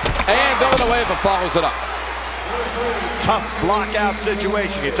 and Villanueva follows it up. Tough block out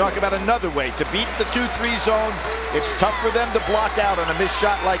situation. You talk about another way to beat the 2-3 zone. It's tough for them to block out on a missed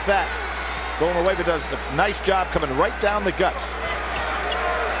shot like that. Villanueva does a nice job coming right down the guts.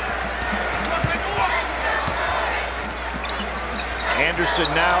 Anderson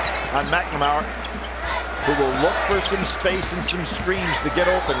now on McNamara, who will look for some space and some screens to get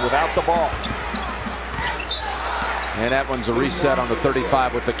open without the ball. And that one's a reset on the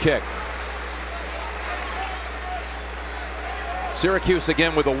 35 with the kick. Syracuse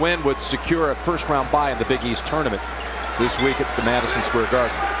again with a win would secure a first-round bye in the Big East tournament this week at the Madison Square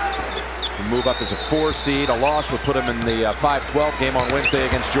Garden. They move up as a 4 seed. A loss would put them in the 5-12 game on Wednesday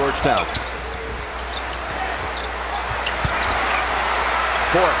against Georgetown.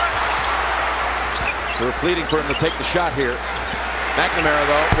 Fourth. They're pleading for him to take the shot here. McNamara,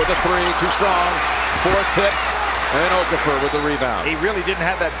 though, with a 3, too strong. Fourth tip, and Okafor with the rebound. He really didn't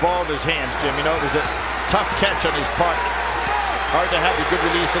have that ball in his hands, Jim. You know, it was a tough catch on his part. Hard to have a good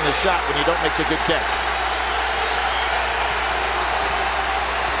release in the shot when you don't make a good catch.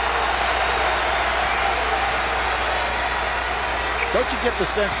 Don't you get the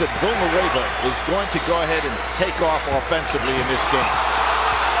sense that Villanueva is going to go ahead and take off offensively in this game?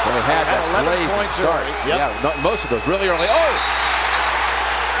 Well, they had that blazing start. Yep. Yeah, most of those really early. Oh!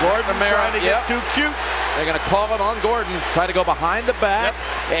 Gordon trying to get too cute. They're going to call it on Gordon. Try to go behind the back.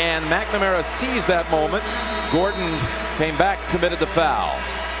 Yep. And McNamara sees that moment. Gordon came back, committed the foul.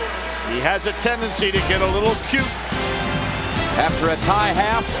 He has a tendency to get a little cute. After a tie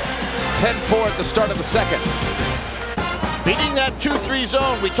half, 10-4 at the start of the second. Beating that 2-3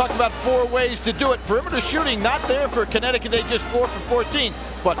 zone, we talked about 4 ways to do it. Perimeter shooting not there for Connecticut. They just 4 for 14.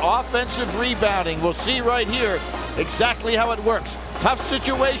 But offensive rebounding, we'll see right here exactly how it works. Tough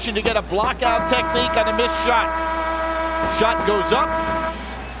situation to get a block out technique on a missed shot. Shot goes up.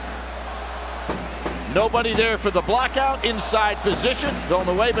 Nobody there for the blockout. Inside position.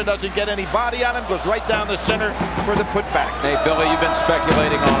 Villanueva doesn't get any body on him. Goes right down the center for the putback. Hey, Billy, you've been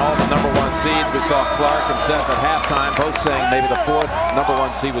speculating on all the #1 seeds. We saw Clark and Seth at halftime, both saying maybe the 4th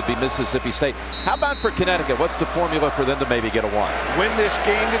 #1 seed would be Mississippi State. How about for Connecticut? What's the formula for them to maybe get a 1? Win this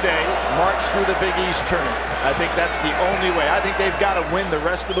game today, march through the Big East tournament. I think that's the only way. I think they've got to win the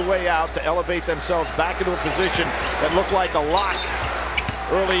rest of the way out to elevate themselves back into a position that looked like a lock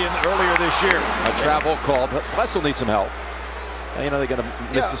earlier this year. A travel call, but plus they'll need some help. You know, they got a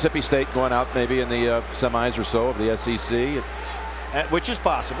Mississippi State going out maybe in the semis or so of the SEC. Which is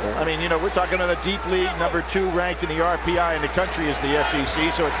possible. I mean, you know, we're talking about a deep league. #2 ranked in the RPI in the country is the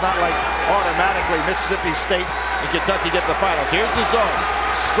SEC, so it's not like automatically Mississippi State and Kentucky get the finals. Here's the zone.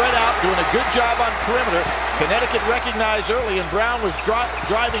 Spread out, doing a good job on perimeter. Connecticut recognized early, and Brown was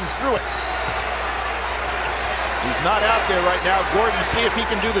driving through it. He's not out there right now. Gordon, see if he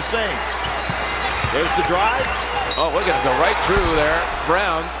can do the same. There's the drive. Oh, look at him go right through there.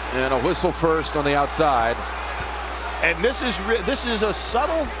 Brown, and a whistle first on the outside. And this is a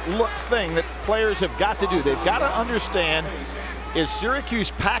subtle look thing that players have got to do. They've got to understand, is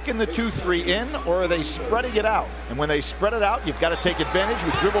Syracuse packing the 2-3 in, or are they spreading it out? And when they spread it out, you've got to take advantage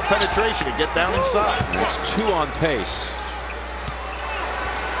with dribble penetration and get down inside. That's 2 on pace.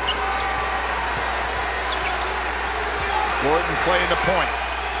 Gordon playing the point.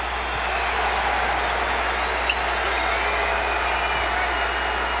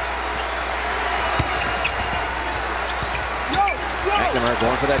 McNamara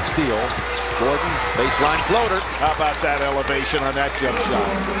going for that steal. Gordon, baseline floater. How about that elevation on that jump shot?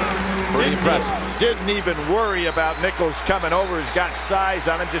 Pretty impressive. Didn't even worry about Nichols coming over. He's got size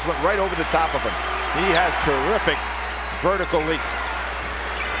on him. Just went right over the top of him. He has terrific vertical leap.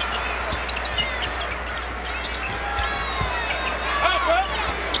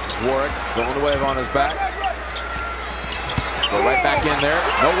 Warwick going the wave on his back. Go right back in there.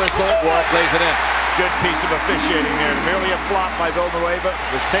 No whistle. Warwick lays it in. Good piece of officiating there. Merely a flop by Villanueva.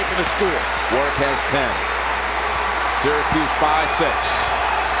 Was taken to school. Warwick has 10. Syracuse by 6.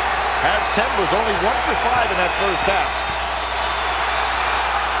 Has 10. Was only 1 for 5 in that first half.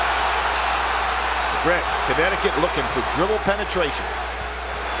 Grant, Connecticut looking for dribble penetration.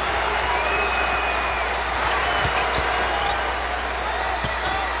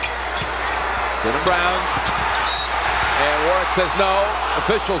 Dylan Brown. And Warwick says no.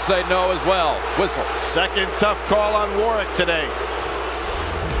 Officials say no as well. Whistle. Second tough call on Warwick today.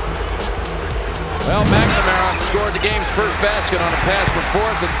 Well, McNamara scored the game's first basket on a pass from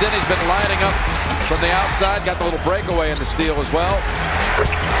fourth, and Denny's been lining up from the outside. Got the little breakaway in the steal as well.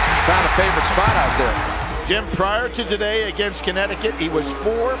 Found a favorite spot out there. Jim, prior to today against Connecticut, he was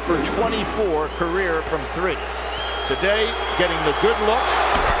 4 for 24 career from 3. Today, getting the good looks,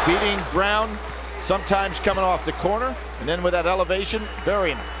 beating Brown, sometimes coming off the corner, and then with that elevation,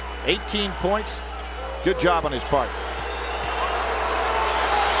 burying him. 18 points. Good job on his part.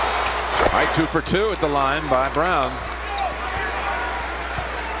 All right, 2 for 2 at the line by Brown.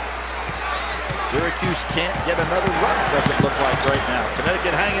 Syracuse can't get another run, doesn't look like right now.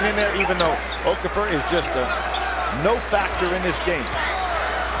 Connecticut hanging in there, even though Okafor is just a no factor in this game,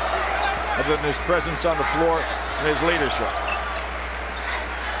 other than his presence on the floor and his leadership.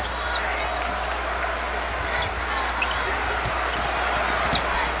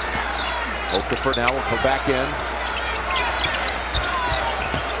 Okafor now will go back in.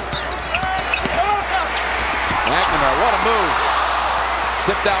 McNamara, what a move.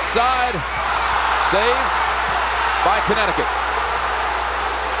 Tipped outside. Saved by Connecticut.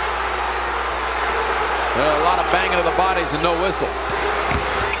 A lot of banging of the bodies and no whistle.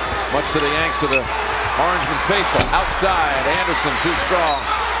 Much to the angst of the Orangemen faithful. Outside, Anderson too strong.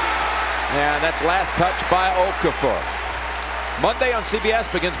 And that's last touch by Okafor. Monday on CBS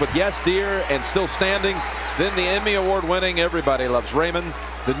begins with Yes Dear and Still Standing. Then the Emmy Award winning Everybody Loves Raymond.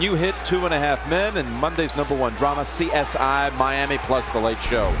 The new hit 2.5 Men, and Monday's #1 drama CSI Miami plus The Late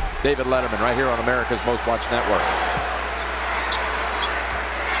Show. David Letterman right here on America's Most Watched Network.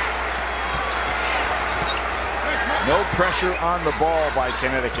 No pressure on the ball by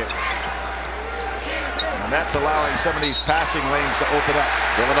Connecticut. And that's allowing some of these passing lanes to open up.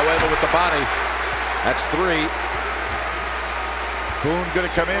 Villanueva with the body. That's 3. Boone going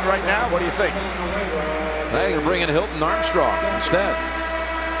to come in right now. What do you think? They're going to bring in Hilton Armstrong instead.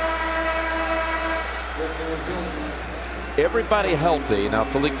 Everybody healthy. Now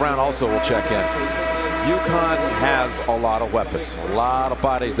Talik Brown also will check in. UConn has a lot of weapons, a lot of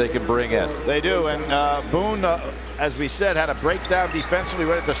bodies they can bring in. They do, and Boone, as we said, had a breakdown defensively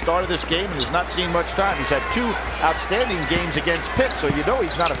right at the start of this game and has not seen much time. He's had 2 outstanding games against Pitt, so you know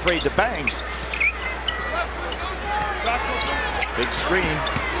he's not afraid to bang. Big screen.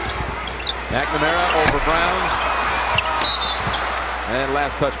 McNamara over Brown. And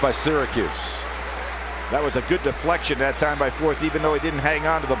last touch by Syracuse. That was a good deflection that time by Fourth, even though he didn't hang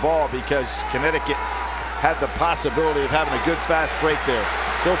on to the ball, because Connecticut had the possibility of having a good fast break there.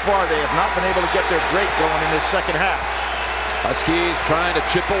 So far, they have not been able to get their break going in this second half. Huskies trying to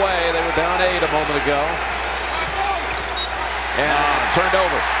chip away. They were down 8 a moment ago. And it's turned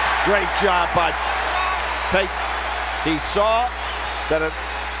over. Great job by Pace. He saw that an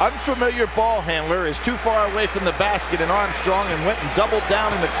unfamiliar ball handler is too far away from the basket and Armstrong, and went and doubled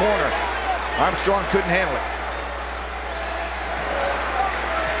down in the corner. Armstrong couldn't handle it.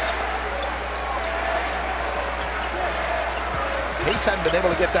 Pace hadn't been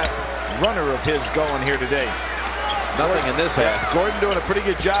able to get that runner of his going here today. Nothing in this half. Gordon doing a pretty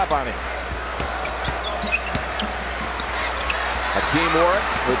good job on it. Teamwork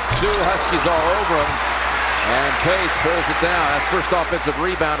with two Huskies all over him. And Pace pulls it down. That first offensive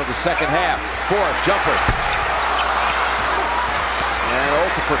rebound of the second half. Fourth jumper. And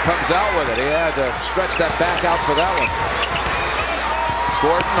Okafor comes out with it. He had to stretch that back out for that one.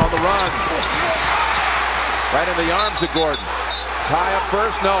 Gordon on the run. Right in the arms of Gordon. Tie up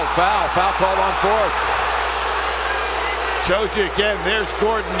first. No. Foul. Foul called on fourth. Shows you again, there's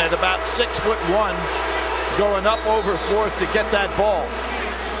Gordon at about 6'1", going up over fourth to get that ball.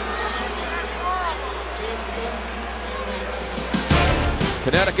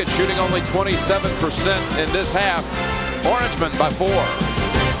 Connecticut shooting only 27% in this half. Orangemen by 4.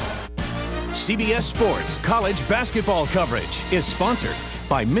 CBS Sports College Basketball coverage is sponsored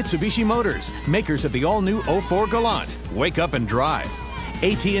by Mitsubishi Motors, makers of the all-new 04 Galant. Wake up and drive.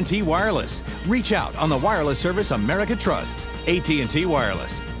 AT&T Wireless. Reach out on the wireless service America trusts. AT&T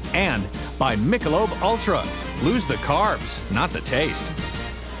Wireless. And by Michelob Ultra. Lose the carbs, not the taste.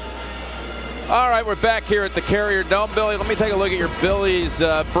 All right, we're back here at the Carrier Dome. Billy, let me take a look at your Billy's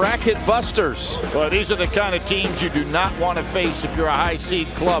bracket busters. Well, these are the kind of teams you do not want to face if you're a high seed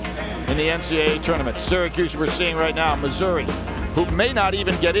club in the NCAA tournament. Syracuse, we're seeing right now. Missouri, who may not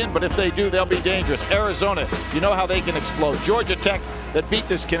even get in, but if they do, they'll be dangerous. Arizona, you know how they can explode. Georgia Tech, that beat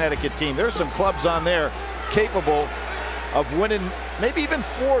this Connecticut team. There's some clubs on there capable of winning maybe even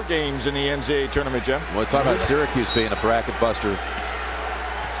 4 games in the NCAA tournament, Jim. We'll talk about Syracuse being a bracket buster.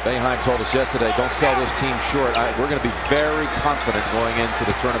 Boeheim told us yesterday, don't sell this team short. We're going to be very confident going into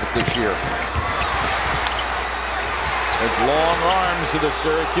the tournament this year. There's long arms to the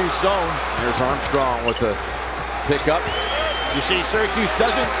Syracuse zone. Here's Armstrong with the pickup. You see, Syracuse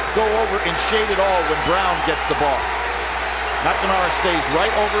doesn't go over and shade at all when Brown gets the ball. McNamara stays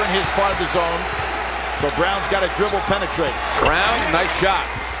right over in his part of the zone. So Brown's got to dribble penetrate. Brown, nice shot.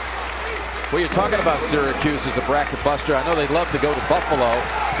 Well, you're talking about Syracuse as a bracket buster. I know they'd love to go to Buffalo.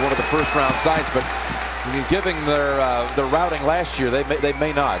 It's one of the first round sites, but giving their routing last year, they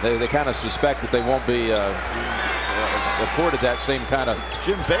may not. They kind of suspect that they won't be afforded that same kind of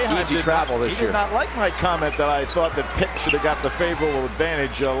Jim Boeheim easy travel this year. He did not like my comment that I thought that Pitt should have got the favorable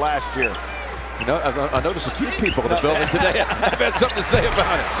advantage last year. You know, I noticed a few people in the building today have had something to say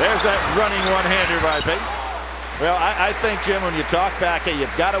about it. There's that running one-hander by Pitt. Well, I think, Jim, when you talk back, hey,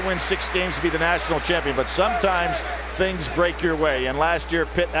 you've got to win 6 games to be the national champion, but sometimes things break your way. And last year,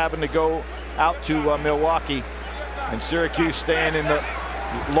 Pitt having to go out to Milwaukee and Syracuse staying in the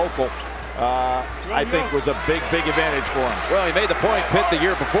local, I think was a big advantage for him. Well, he made the point, Pitt the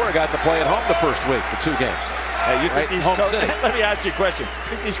year before got to play at home the first week for 2 games. Hey, you think these coaches, let me ask you a question.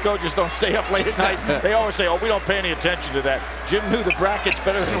 You think these coaches don't stay up late at night? They always say, oh, we don't pay any attention to that. Jim knew the brackets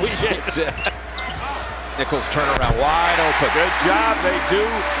better than we did. Nichols turnaround wide open. Good job. They do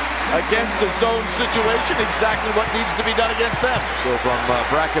against a zone situation exactly what needs to be done against them. So from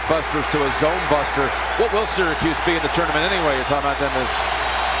bracket busters to a zone buster, what will Syracuse be in the tournament anyway? You're talking about them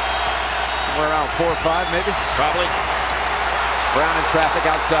somewhere around 4 or 5 maybe? Probably. Brown in traffic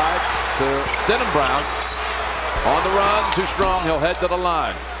outside to Denham Brown. On the run, too strong. He'll head to the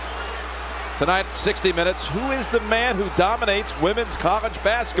line. Tonight, 60 Minutes. Who is the man who dominates women's college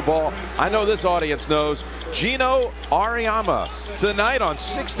basketball? I know this audience knows. Gino Auriemma. Tonight on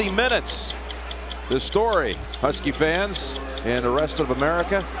 60 Minutes. The story, Husky fans and the rest of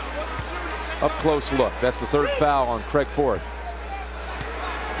America. Up close look. That's the 3rd foul on Craig Ford.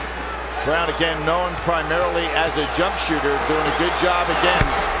 Brown again known primarily as a jump shooter, doing a good job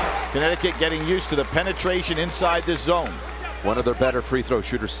again. Connecticut getting used to the penetration inside this zone. One of their better free throw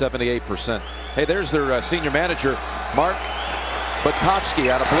shooters, 78%. Hey, there's their senior manager, Mark Bukowski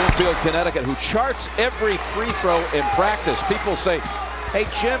out of Bloomfield, Connecticut, who charts every free throw in practice. People say, hey,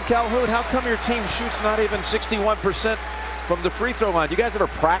 Jim Calhoun, how come your team shoots not even 61% from the free throw line? Do you guys ever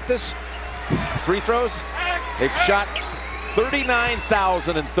practice free throws? They've shot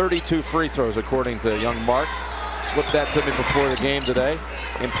 39,032 free throws, according to young Mark. Slipped that to me before the game today.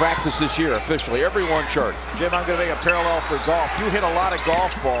 In practice this year, officially, every one chart. Jim, I'm going to make a parallel for golf. You hit a lot of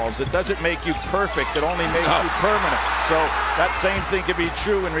golf balls. It doesn't make you perfect. It only makes you permanent. So that same thing can be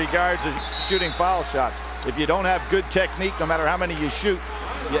true in regards to shooting foul shots. If you don't have good technique, no matter how many you shoot,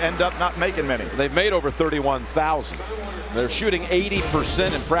 you end up not making many. They've made over 31,000. They're shooting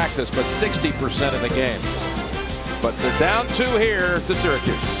 80% in practice, but 60% in the game. But they're down 2 here to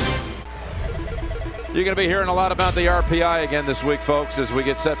Syracuse. You're going to be hearing a lot about the RPI again this week, folks, as we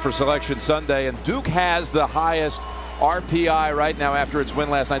get set for Selection Sunday. And Duke has the highest RPI right now after its win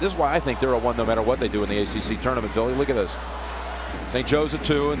last night. This is why I think they're a 1 no matter what they do in the ACC tournament, Billy. Look at this. St. Joe's a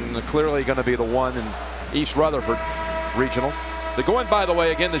 2, and clearly going to be the 1 in East Rutherford Regional. Going, by the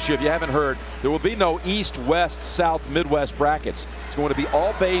way, again this year, if you haven't heard, there will be no East, West, South, Midwest brackets. It's going to be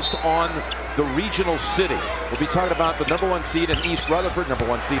all based on the regional city. We'll be talking about the #1 seed in East Rutherford,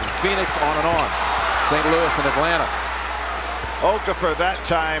 #1 seed in Phoenix, on and on. St. Louis and Atlanta. Okafor that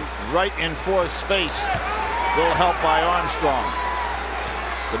time right in fourth space. Little help by Armstrong.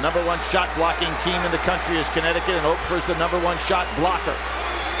 The #1 shot blocking team in the country is Connecticut, and Okafor's the #1 shot blocker.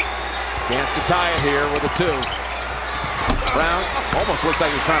 Chance to tie it here with a 2. Brown almost looked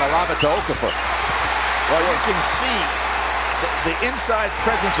like he was trying to lob it to Okafor. Well, you can see the inside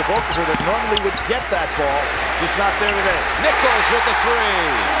presence of Okafor that normally would get that ball, just not there today. Nichols with the 3.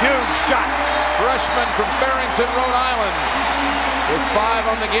 Huge shot. Freshman from Barrington, Rhode Island, with 5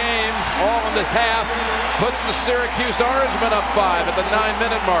 on the game, all in this half, puts the Syracuse Orangemen up 5 at the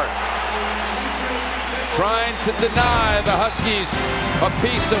 9-minute mark. Trying to deny the Huskies a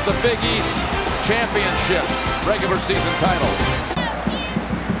piece of the Big East championship regular season title.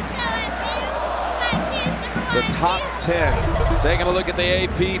 The top 10. Taking a look at the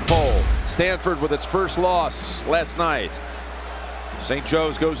AP poll. Stanford with its first loss last night. St.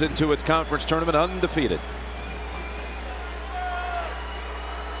 Joe's goes into its conference tournament undefeated.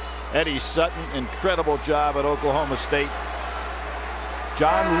 Eddie Sutton, incredible job at Oklahoma State.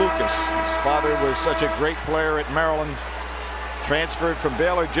 John Lucas, his father was such a great player at Maryland. Transferred from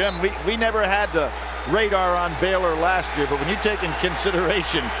Baylor. Jim, we never had the radar on Baylor last year, but when you take in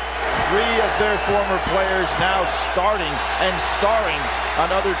consideration 3 of their former players now starting and starring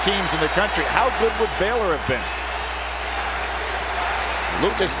on other teams in the country, how good would Baylor have been?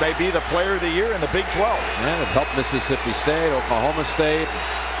 Lucas may be the player of the year in the Big 12. And it helped Mississippi State, Oklahoma State,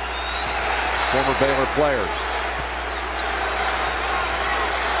 former Baylor players.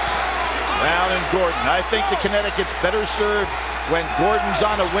 Brown and Gordon. I think the Connecticut's better served when Gordon's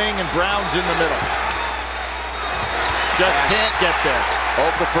on a wing and Brown's in the middle. Just can't get there.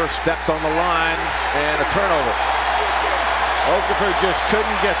 Okafor stepped on the line and a turnover. Okafor just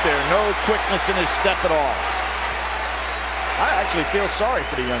couldn't get there. No quickness in his step at all. I actually feel sorry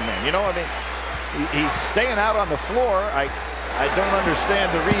for the young man. You know, I mean, he's staying out on the floor. I don't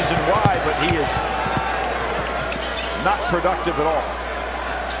understand the reason why, but he is not productive at all.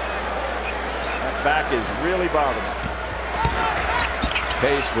 That back is really bothering him.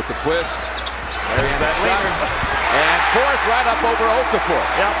 Pace with the twist. There's that leader. And fourth right up over Okafor.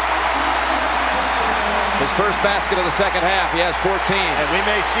 Yep. His first basket of the second half. He has 14. And we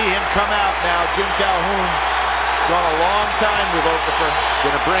may see him come out now. Jim Calhoun has gone a long time with Okafor.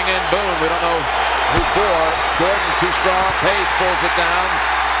 Going to bring in Boone. We don't know who for. Gordon too strong. Pace pulls it down.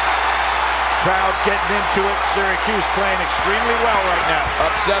 Crowd getting into it. Syracuse playing extremely well right now.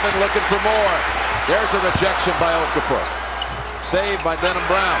 Up 7, looking for more. There's a rejection by Okafor. Saved by Denham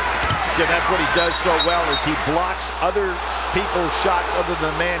Brown. Jim, that's what he does so well, is he blocks other people's shots other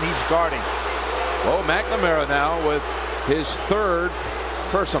than the man he's guarding. Oh, McNamara now with his 3rd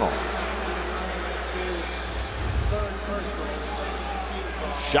personal.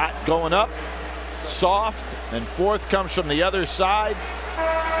 Shot going up. Soft. And 4th comes from the other side.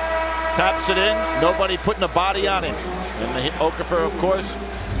 Taps it in. Nobody putting a body on him. And Okafor, of course,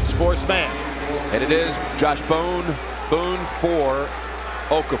 is 4th man. And it is Josh Boone for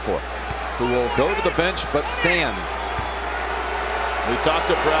Okafor, who will go to the bench but stand. We talked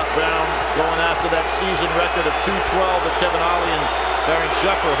about Brown going after that season record of 212 that Kevin Ollie and Baron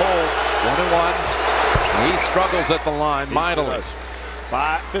Sheffer hold. 1-1. He struggles at the line mightily.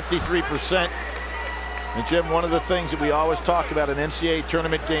 53%. And Jim, one of the things that we always talk about in NCAA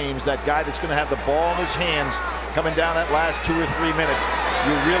tournament games, that guy that's going to have the ball in his hands coming down that last 2 or 3 minutes,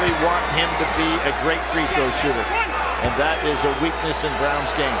 you really want him to be a great free throw shooter. And that is a weakness in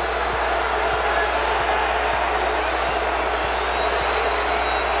Brown's game.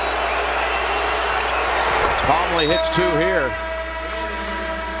 Calmly hits 2 here.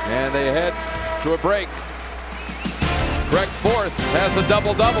 And they head to a break. Greg Forth has a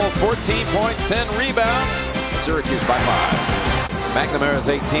double-double, 14 points, 10 rebounds. Syracuse by 5. McNamara's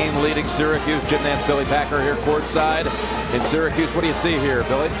 18, leading Syracuse. Jim Nance, Billy Packer here courtside in Syracuse. What do you see here,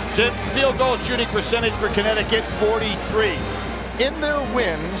 Billy? Jim, field goal shooting percentage for Connecticut, 43. In their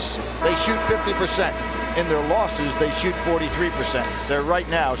wins, they shoot 50%. In their losses, they shoot 43%. They're right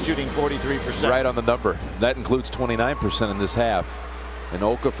now shooting 43%. Right on the number. That includes 29% in this half. And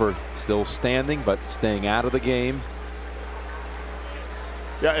Okafor still standing, but staying out of the game.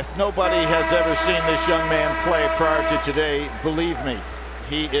 Yeah, if nobody has ever seen this young man play prior to today, believe me,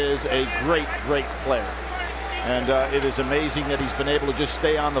 he is a great, great player. And it is amazing that he's been able to just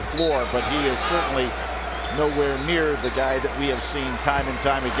stay on the floor, but he is certainly nowhere near the guy that we have seen time and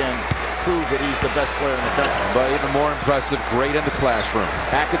time again prove that he's the best player in the country. But even more impressive, great in the classroom.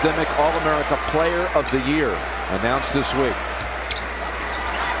 Academic All-America Player of the Year announced this week.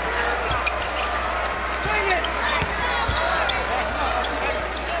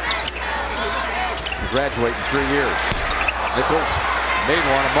 Graduate in 3 years. Nichols made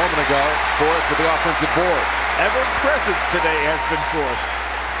one a moment ago. Fourth with the offensive board. Ever present today has been fourth.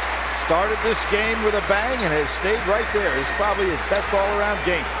 Started this game with a bang and has stayed right there. It's probably his best all-around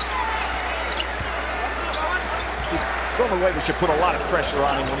game. Villanova should put a lot of pressure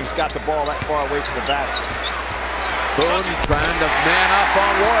on him when he's got the ball that far away from the basket. Boone trying to man up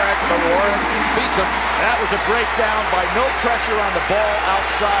on Warwick, but Warwick beats him. That was a breakdown by no pressure on the ball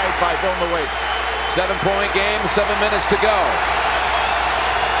outside by Villanova. 7-point game, 7 minutes to go.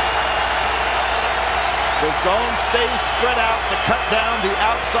 The zone stays spread out to cut down the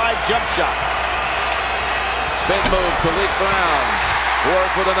outside jump shots. Spin move to Leak Brown.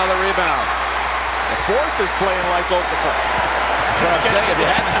 Warwick with another rebound. The fourth is playing like Okafor. That's what I'm saying. If you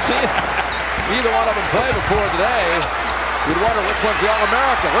hadn't seen either one of them play before today, you'd wonder which one's the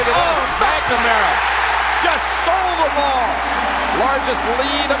All-American. Look at this. McNamara just stole the ball. Largest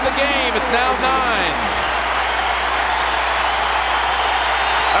lead of the game. It's now 9.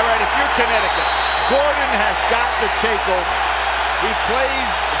 All right, if you're Connecticut, Gordon has got to take over. He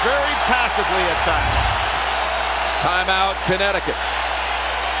plays very passively at times. Timeout, Connecticut.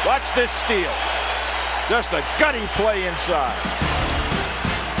 Watch this steal. Just a gutty play inside.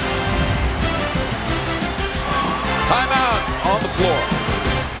 Timeout on the floor.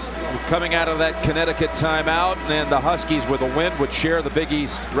 Coming out of that Connecticut timeout, and the Huskies with a win would share the Big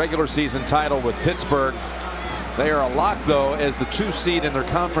East regular season title with Pittsburgh. They are a lock, though, as the 2 seed in their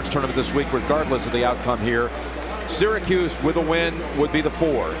conference tournament this week, regardless of the outcome here. Syracuse with a win would be the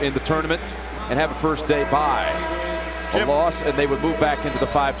 4 in the tournament and have a first day bye. A loss, and they would move back into the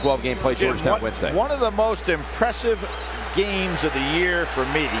 5-12 game play Georgetown Wednesday. One of the most impressive games of the year for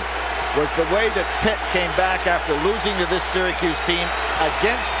me was the way that Pitt came back after losing to this Syracuse team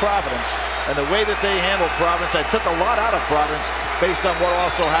against Providence, and the way that they handled Providence. I took a lot out of Providence based on what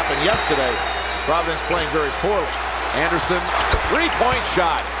also happened yesterday. Providence playing very poorly. Anderson, 3-point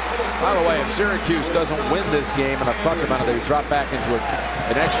shot. By the way, if Syracuse doesn't win this game, and I've talked about it, they would drop back into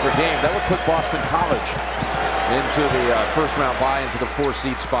an extra game. That would put Boston College into the first round bye into the 4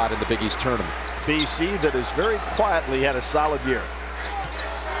 seed spot in the Big East tournament. BC that has very quietly had a solid year.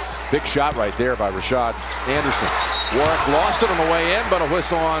 Big shot right there by Rashad Anderson. Warwick lost it on the way in, but a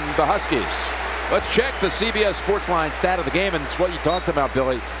whistle on the Huskies. Let's check the CBS Sportsline stat of the game, and it's what you talked about,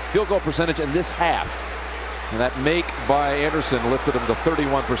 Billy. Field goal percentage in this half. And that make by Anderson lifted him to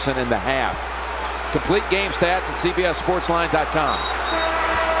 31% in the half. Complete game stats at cbssportsline.com.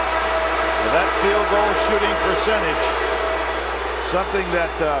 That field goal shooting percentage, something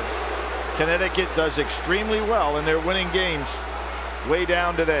that Connecticut does extremely well in their winning games. Way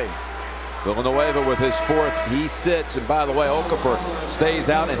down today. Villanueva with his 4th. He sits, and by the way, Okafor stays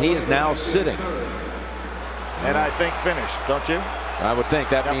out, and he is now sitting. And I think finished, don't you? I would think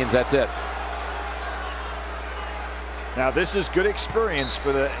that means that's it. Now this is good experience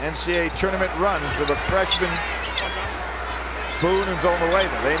for the NCAA tournament run for the freshmen Boone and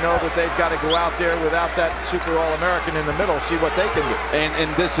Villanueva. They know that they've got to go out there without that super All-American in the middle, see what they can do. And in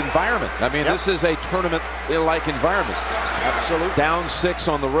this environment, I mean, this is a tournament-like environment. Absolutely. Down 6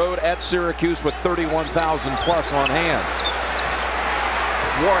 on the road at Syracuse with 31,000 plus on hand.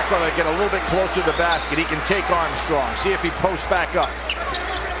 Warwick going to get a little bit closer to the basket. He can take Armstrong. See if he posts back up.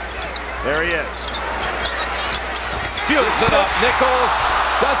 There he is. Puts it up. Nichols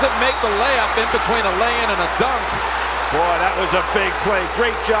doesn't make the layup in between a lay-in and a dunk. Boy, that was a big play.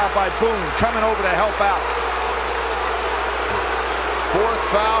 Great job by Boone coming over to help out. 4th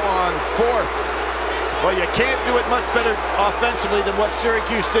foul on 4th. Well, you can't do it much better offensively than what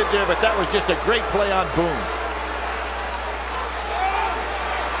Syracuse did there, but that was just a great play on Boone.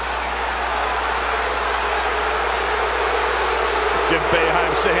 Jim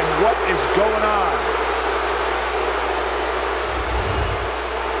Boeheim saying, what is going on?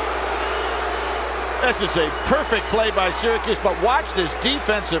 This is a perfect play by Syracuse, but watch this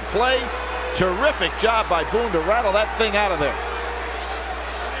defensive play. Terrific job by Boone to rattle that thing out of there.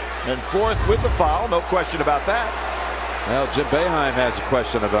 And 4th with the foul, no question about that. Well, Jim Boeheim has a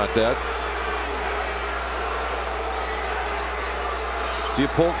question about that. Do you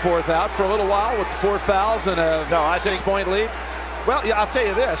pull 4th out for a little while with 4 fouls and a 6-point lead? Well, yeah, I'll tell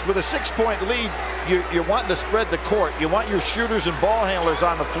you this. With a 6-point lead, you're wanting to spread the court. You want your shooters and ball handlers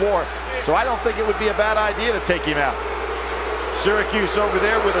on the floor. So I don't think it would be a bad idea to take him out. Syracuse over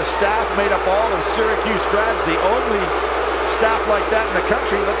there with a staff made up all of Syracuse grads. The only staff like that in the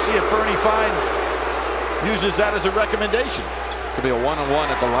country. Let's see if Bernie Fine uses that as a recommendation. Could be a one-on-one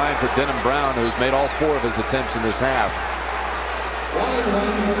at the line for Denham Brown, who's made all 4 of his attempts in this half.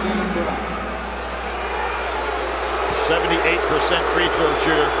 78% free throw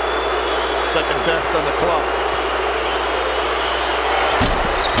shooter. Second best on the club.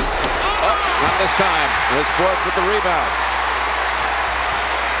 Oh, not this time. It was Forth with the rebound.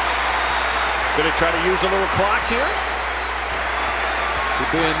 Going to try to use a little clock here.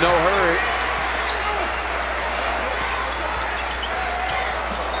 He'd be in no hurry.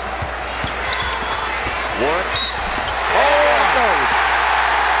 Warwick. Oh, he knows.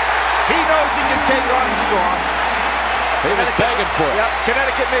 He knows he can take Armstrong. He was begging for it. Yep,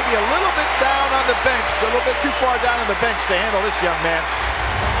 Connecticut may be a little bit down on the bench, a little bit too far down on the bench to handle this young man.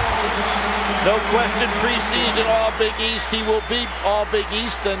 No question, preseason All Big East. He will be All Big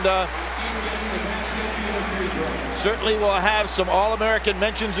East, and certainly will have some All-American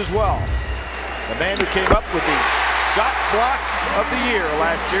mentions as well. The man who came up with the shot block of the year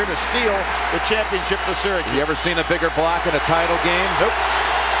last year to seal the championship for Syracuse. You ever seen a bigger block in a title game? Nope.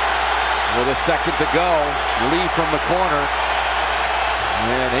 With a second to go, Lee from the corner.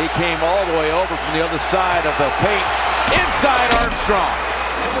 And he came all the way over from the other side of the paint. Inside Armstrong.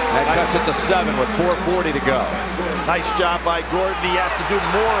 That cuts it to 7 with 4:40 to go. Nice job by Gordon. He has to do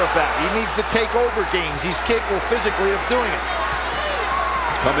more of that. He needs to take over games. He's capable physically of doing it.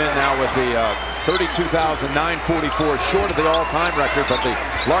 Come in now with the 32,944, short of the all-time record, but the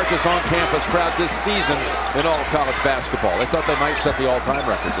largest on-campus crowd this season in all of college basketball. They thought they might set the all-time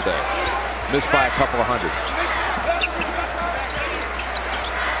record today. Missed by a couple of hundred.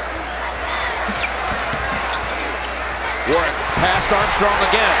 Warwick past Armstrong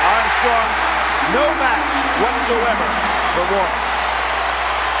again. Armstrong, no match whatsoever for Warwick.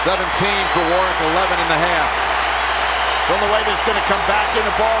 17 for Warwick, 11 and a half. Villanueva's going to come back in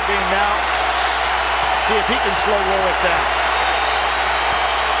the ball game now. See if he can slow Warwick down.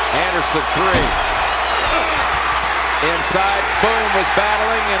 Anderson 3. Inside, Boone was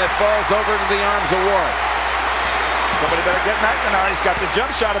battling, and it falls over into the arms of Warwick. Somebody better get McNamara. He's got the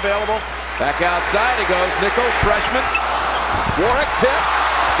jump shot available. Back outside he goes. Nichols, freshman. Warwick tip.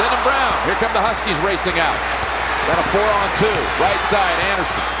 Denham Brown. Here come the Huskies racing out. Got a 4-on-2. Right side,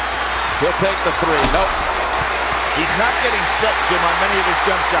 Anderson. He'll take the 3. Nope. He's not getting set, Jim, on many of his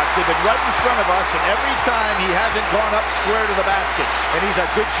jump shots. They've been right in front of us, and every time he hasn't gone up square to the basket. And he's a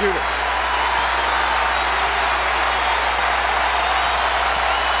good shooter.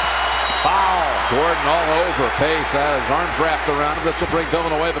 Foul. Gordon all over Pace. His arms wrapped around him. This will bring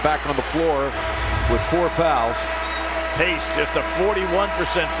Villanueva back on the floor with 4 fouls. Pace, just a 41%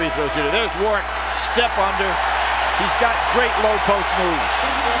 free throw shooter. There's Warwick, step under. He's got great low post moves.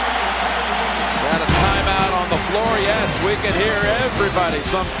 Got a timeout on the floor. Yes, we can hear everybody.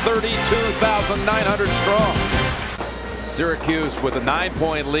 Some 32,900 strong. Syracuse with a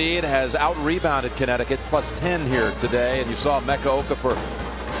 9-point lead has out-rebounded Connecticut, plus 10 here today. And you saw Mecca Okafor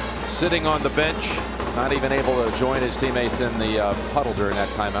sitting on the bench, not even able to join his teammates in the huddle during that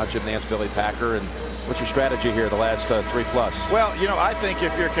timeout. Jim Nance, Billy Packer, and what's your strategy here the last 3+? Well, you know, I think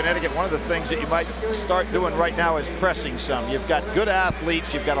if you're Connecticut, one of the things that you might start doing right now is pressing some. You've got good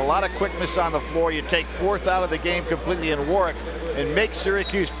athletes. You've got a lot of quickness on the floor. You take Forth out of the game completely in Warwick and make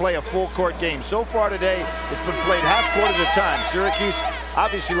Syracuse play a full court game. So far today, it's been played half court at a time. Syracuse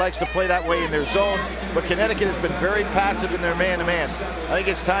obviously likes to play that way in their zone, but Connecticut has been very passive in their man-to-man. I think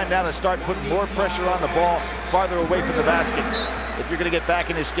it's time now to start putting more pressure on the ball farther away from the basket if you're going to get back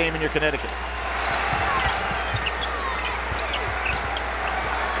in this game and you're Connecticut.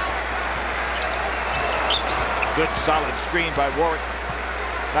 Good solid screen by Warwick.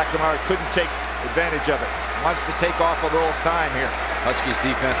 McNamara couldn't take advantage of it. Wants to take off a little time here. Huskies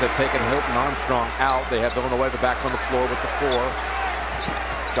defense have taken Hilton Armstrong out. They have Villanueva back on the floor with the 4.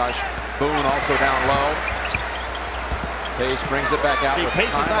 Josh Boone also down low. Pace brings it back out. See, Pace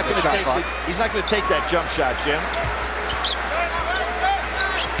is not going to take he's not going to take that jump shot, Jim.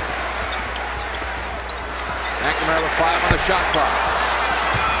 McNamara with 5 on the shot clock.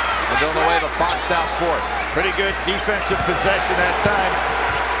 And Villanueva boxed out for it. Pretty good defensive possession that time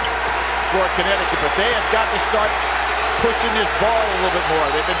for Connecticut, but they have got to start pushing this ball a little bit more.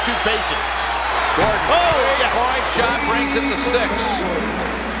 They've been too patient. Gordon. Oh, yes. Point shot brings it to 6.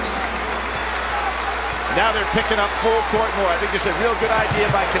 Now they're picking up full court more. I think it's a real good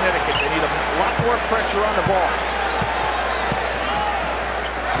idea by Connecticut. They need a lot more pressure on the ball.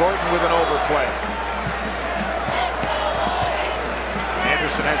 Gordon with an overplay.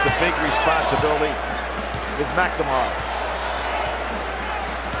 Anderson has the big responsibility with McNamara.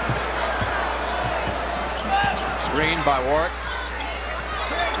 Screen by Warwick.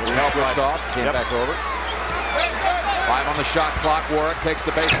 Switched off. Came back over. 5 on the shot clock. Warwick takes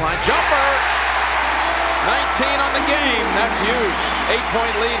the baseline. Jumper! 19 on the game. That's huge.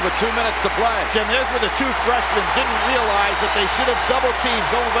 8-point lead with 2 minutes to play. Jim, there's where the two freshmen didn't realize that they should have double-teamed.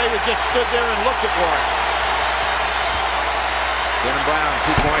 Villanova just stood there and looked at Warwick. Denham Brown,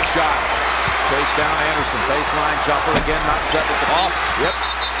 2-point shot. Chase down Anderson. Baseline jumper again. Not set with the ball. Yep.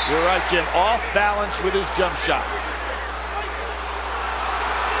 You're right, Jim. Off balance with his jump shot.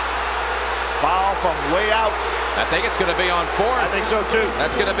 Foul from way out. I think it's going to be on 4. I think so, too.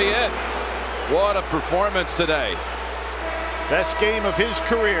 That's going to be it. What a performance today. Best game of his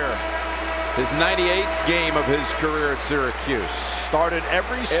career. His 98th game of his career at Syracuse. Started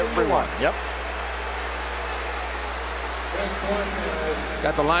every single one. Yep.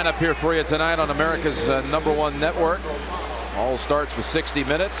 Got the lineup here for you tonight on America's #1 network. All starts with 60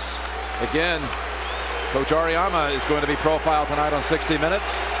 Minutes. Again, Coach Ariyama is going to be profiled tonight on 60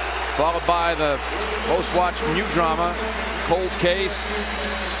 Minutes, followed by the most watched new drama, Cold Case,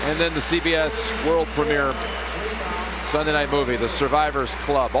 and then the CBS world premiere Sunday night movie, The Survivors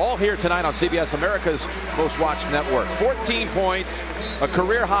Club. All here tonight on CBS, America's most watched network. 14 points, a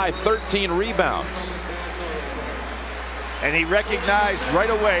career high 13 rebounds. And he recognized right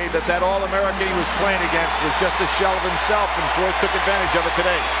away that that All-American he was playing against was just a shell of himself, and Ford took advantage of it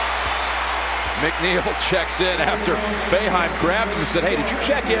today. McNeil checks in after Boeheim grabbed him and said, hey, did you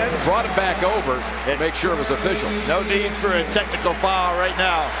check in? Brought him back over to make sure it was official. No need for a technical foul right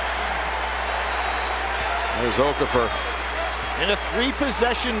now. There's Okafor. In a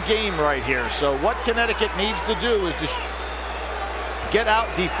 3-possession game right here. So what Connecticut needs to do is to get out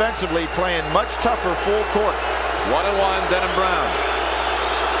defensively, playing much tougher full court. 1-1, Denham Brown.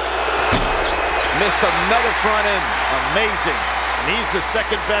 Missed another front end. Amazing. And he's the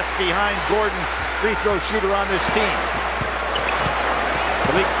second best behind Gordon free throw shooter on this team.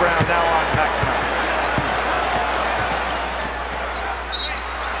 Malik Brown now on McNamara.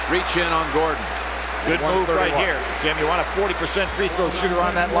 Reach in on Gordon. Good move right here. Jim, you want a 40% free throw shooter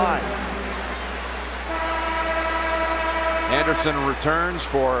on that line. Anderson returns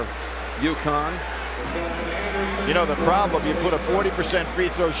for UConn. You know, the problem, you put a 40% free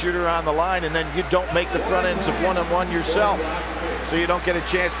throw shooter on the line and then you don't make the front ends of 1-on-1 yourself. So you don't get a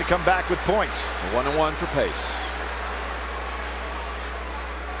chance to come back with points. 1-on-1 for Pace.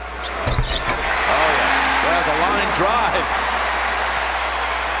 Oh, yes. There's a line drive.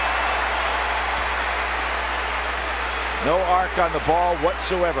 No arc on the ball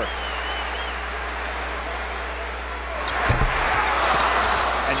whatsoever.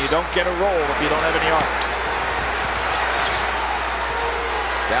 And you don't get a roll if you don't have any arc.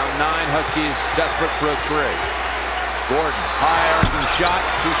 Down 9, Huskies desperate for a 3. Gordon, high arcing shot,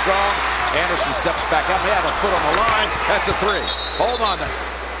 too strong. Anderson steps back up. He had a foot on the line. That's a 3. Hold on there.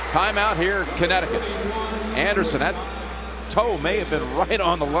 Timeout here, Connecticut. Anderson, that toe may have been right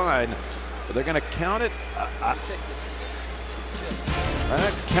on the line, but they're going to count it. I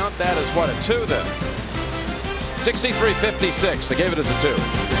count that as what, a 2 then? 63-56. They gave it as a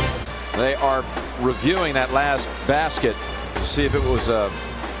 2. They are reviewing that last basket to see if it was a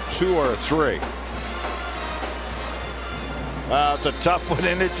 2 or a 3. Well, it's a tough one,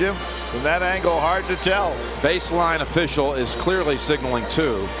 isn't it, Jim? From that angle, hard to tell. Baseline official is clearly signaling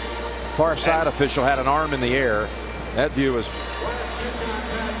 2. Far side official had an arm in the air. That view is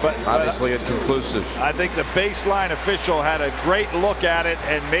obviously inconclusive. I think the baseline official had a great look at it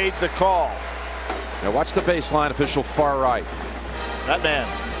and made the call. Now watch the baseline official far right. That man.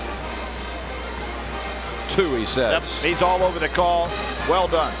 2, he says. Yep, he's all over the call. Well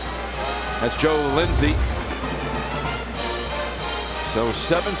done. That's Joe Lindsay. So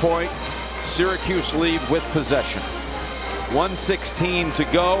 7-point Syracuse lead with possession. 1:16 to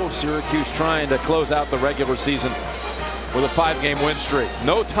go. Syracuse trying to close out the regular season with a 5-game win streak.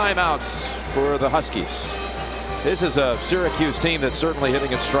 No timeouts for the Huskies. This is a Syracuse team that's certainly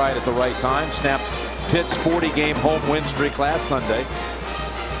hitting its stride at the right time. Snapped Pitt's 40-game home win streak last Sunday.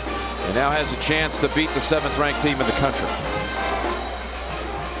 And now has a chance to beat the 7th-ranked team in the country.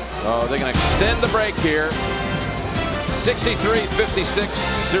 Oh, they're going to extend the break here. 63-56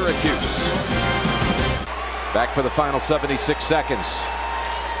 Syracuse. Back for the final 76 seconds.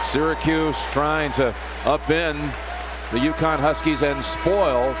 Syracuse trying to upend the UConn Huskies and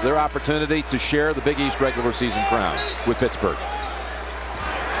spoil their opportunity to share the Big East regular season crown with Pittsburgh.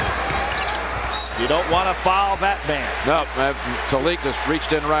 You don't want to foul that man. No, Talik just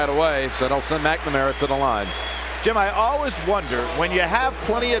reached in right away, so they'll send McNamara to the line. Jim, I always wonder, when you have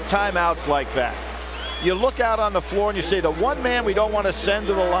plenty of timeouts like that, you look out on the floor and you say the one man we don't want to send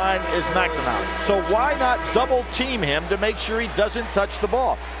to the line is McNamara. So why not double team him to make sure he doesn't touch the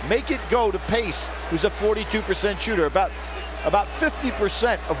ball? Make it go to Pace, who's a 42% shooter, about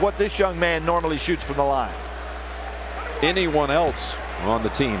 50% of what this young man normally shoots from the line. Anyone else on the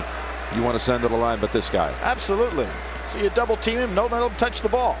team you want to send to the line but this guy? Absolutely. So you double team him, don't let him touch the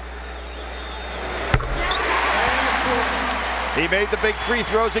ball. He made the big free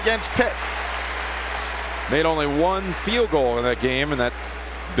throws against Pitt. Made only one field goal in that game, and that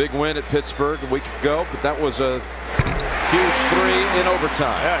big win at Pittsburgh a week ago, but that was a huge 3 in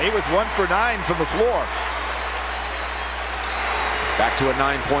overtime. Yeah, he was 1 for 9 from the floor. Back to a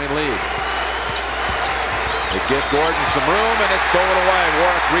 9-point lead. They give Gordon some room, and it's stolen away.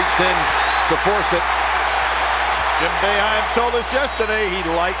 Warwick reached in to force it. Jim Boeheim told us yesterday he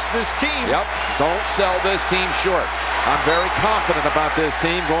likes this team. Yep, don't sell this team short. I'm very confident about this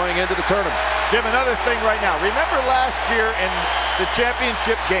team going into the tournament. Jim, another thing right now. Remember last year in the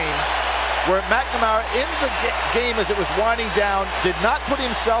championship game where McNamara in the game as it was winding down did not put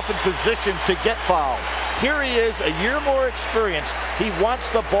himself in position to get fouled. Here he is, a year more experienced. He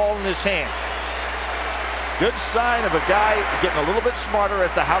wants the ball in his hand. Good sign of a guy getting a little bit smarter as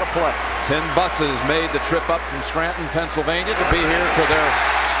to how to play. 10 buses made the trip up from Scranton, Pennsylvania to be here for their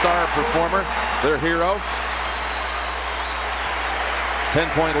star performer, their hero.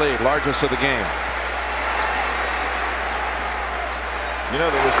 10-point lead, largest of the game. You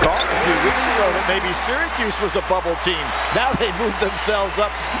know, there was talk a few weeks ago that maybe Syracuse was a bubble team. Now they moved themselves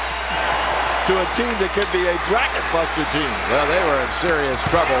up to a team that could be a bracket buster team. Well, they were in serious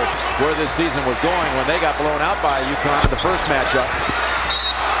trouble where this season was going when they got blown out by UConn in the first matchup.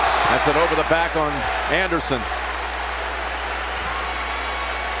 That's it over the back on Anderson.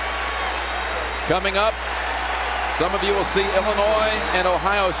 Coming up, some of you will see Illinois and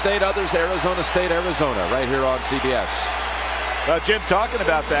Ohio State, others Arizona State, Arizona, right here on CBS. Jim, talking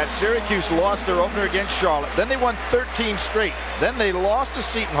about that, Syracuse lost their opener against Charlotte. Then they won 13 straight. Then they lost to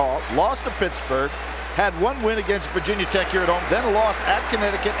Seton Hall, lost to Pittsburgh, had one win against Virginia Tech here at home, then lost at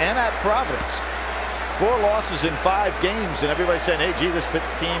Connecticut and at Providence. 4 losses in 5 games, and everybody's saying, hey, gee, this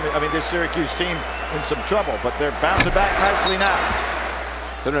Syracuse team in some trouble, but they're bouncing back nicely now.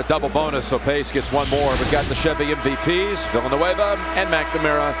 They're in a double bonus, so Pace gets one more. We've got the Chevy MVPs, Villanueva and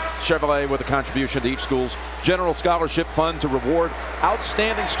McNamara. Chevrolet with a contribution to each school's general scholarship fund to reward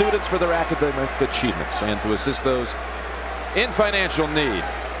outstanding students for their academic achievements and to assist those in financial need.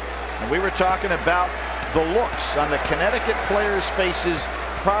 And we were talking about the looks on the Connecticut players' faces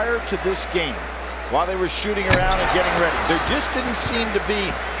prior to this game while they were shooting around and getting ready. There just didn't seem to be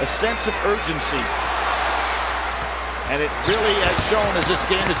a sense of urgency. And it really has shown as this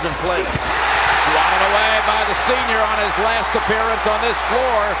game has been played. Swatted away by the senior on his last appearance on this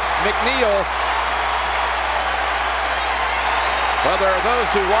floor, McNeil. Well, there are those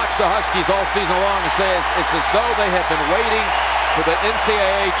who watch the Huskies all season long and say it's as though they have been waiting for the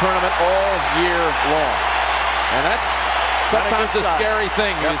NCAA tournament all year long. And that's sometimes a scary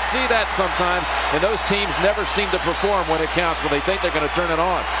thing. You see that sometimes, and those teams never seem to perform when it counts, when they think they're going to turn it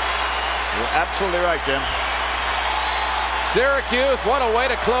on. You're absolutely right, Jim. Syracuse, what a way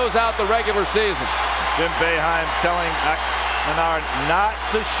to close out the regular season. Jim Boeheim telling McNamara not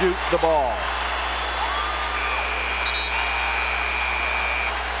to shoot the ball.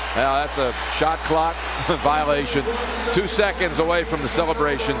 Now that's a shot clock violation. 2 seconds away from the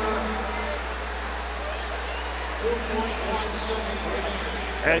celebration.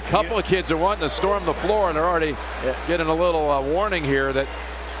 A couple of kids are wanting to storm the floor, and they're already getting a little warning here that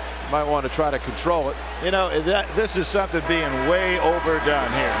you might want to try to control it. You know, this is something being way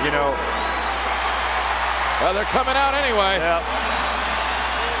overdone here, you know. Well, they're coming out anyway. Yep.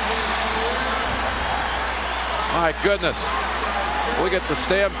 My goodness. Look at the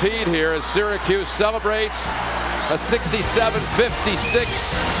stampede here as Syracuse celebrates a 67-56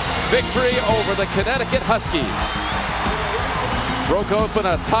 victory over the Connecticut Huskies. Broke open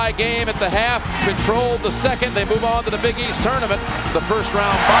a tie game at the half, controlled the second. They move on to the Big East tournament. The first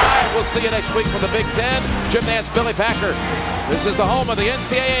round bye. We'll see you next week from the Big Ten. Jim Nance, Billy Packer. This is the home of the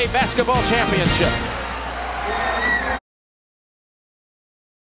NCAA Basketball Championship.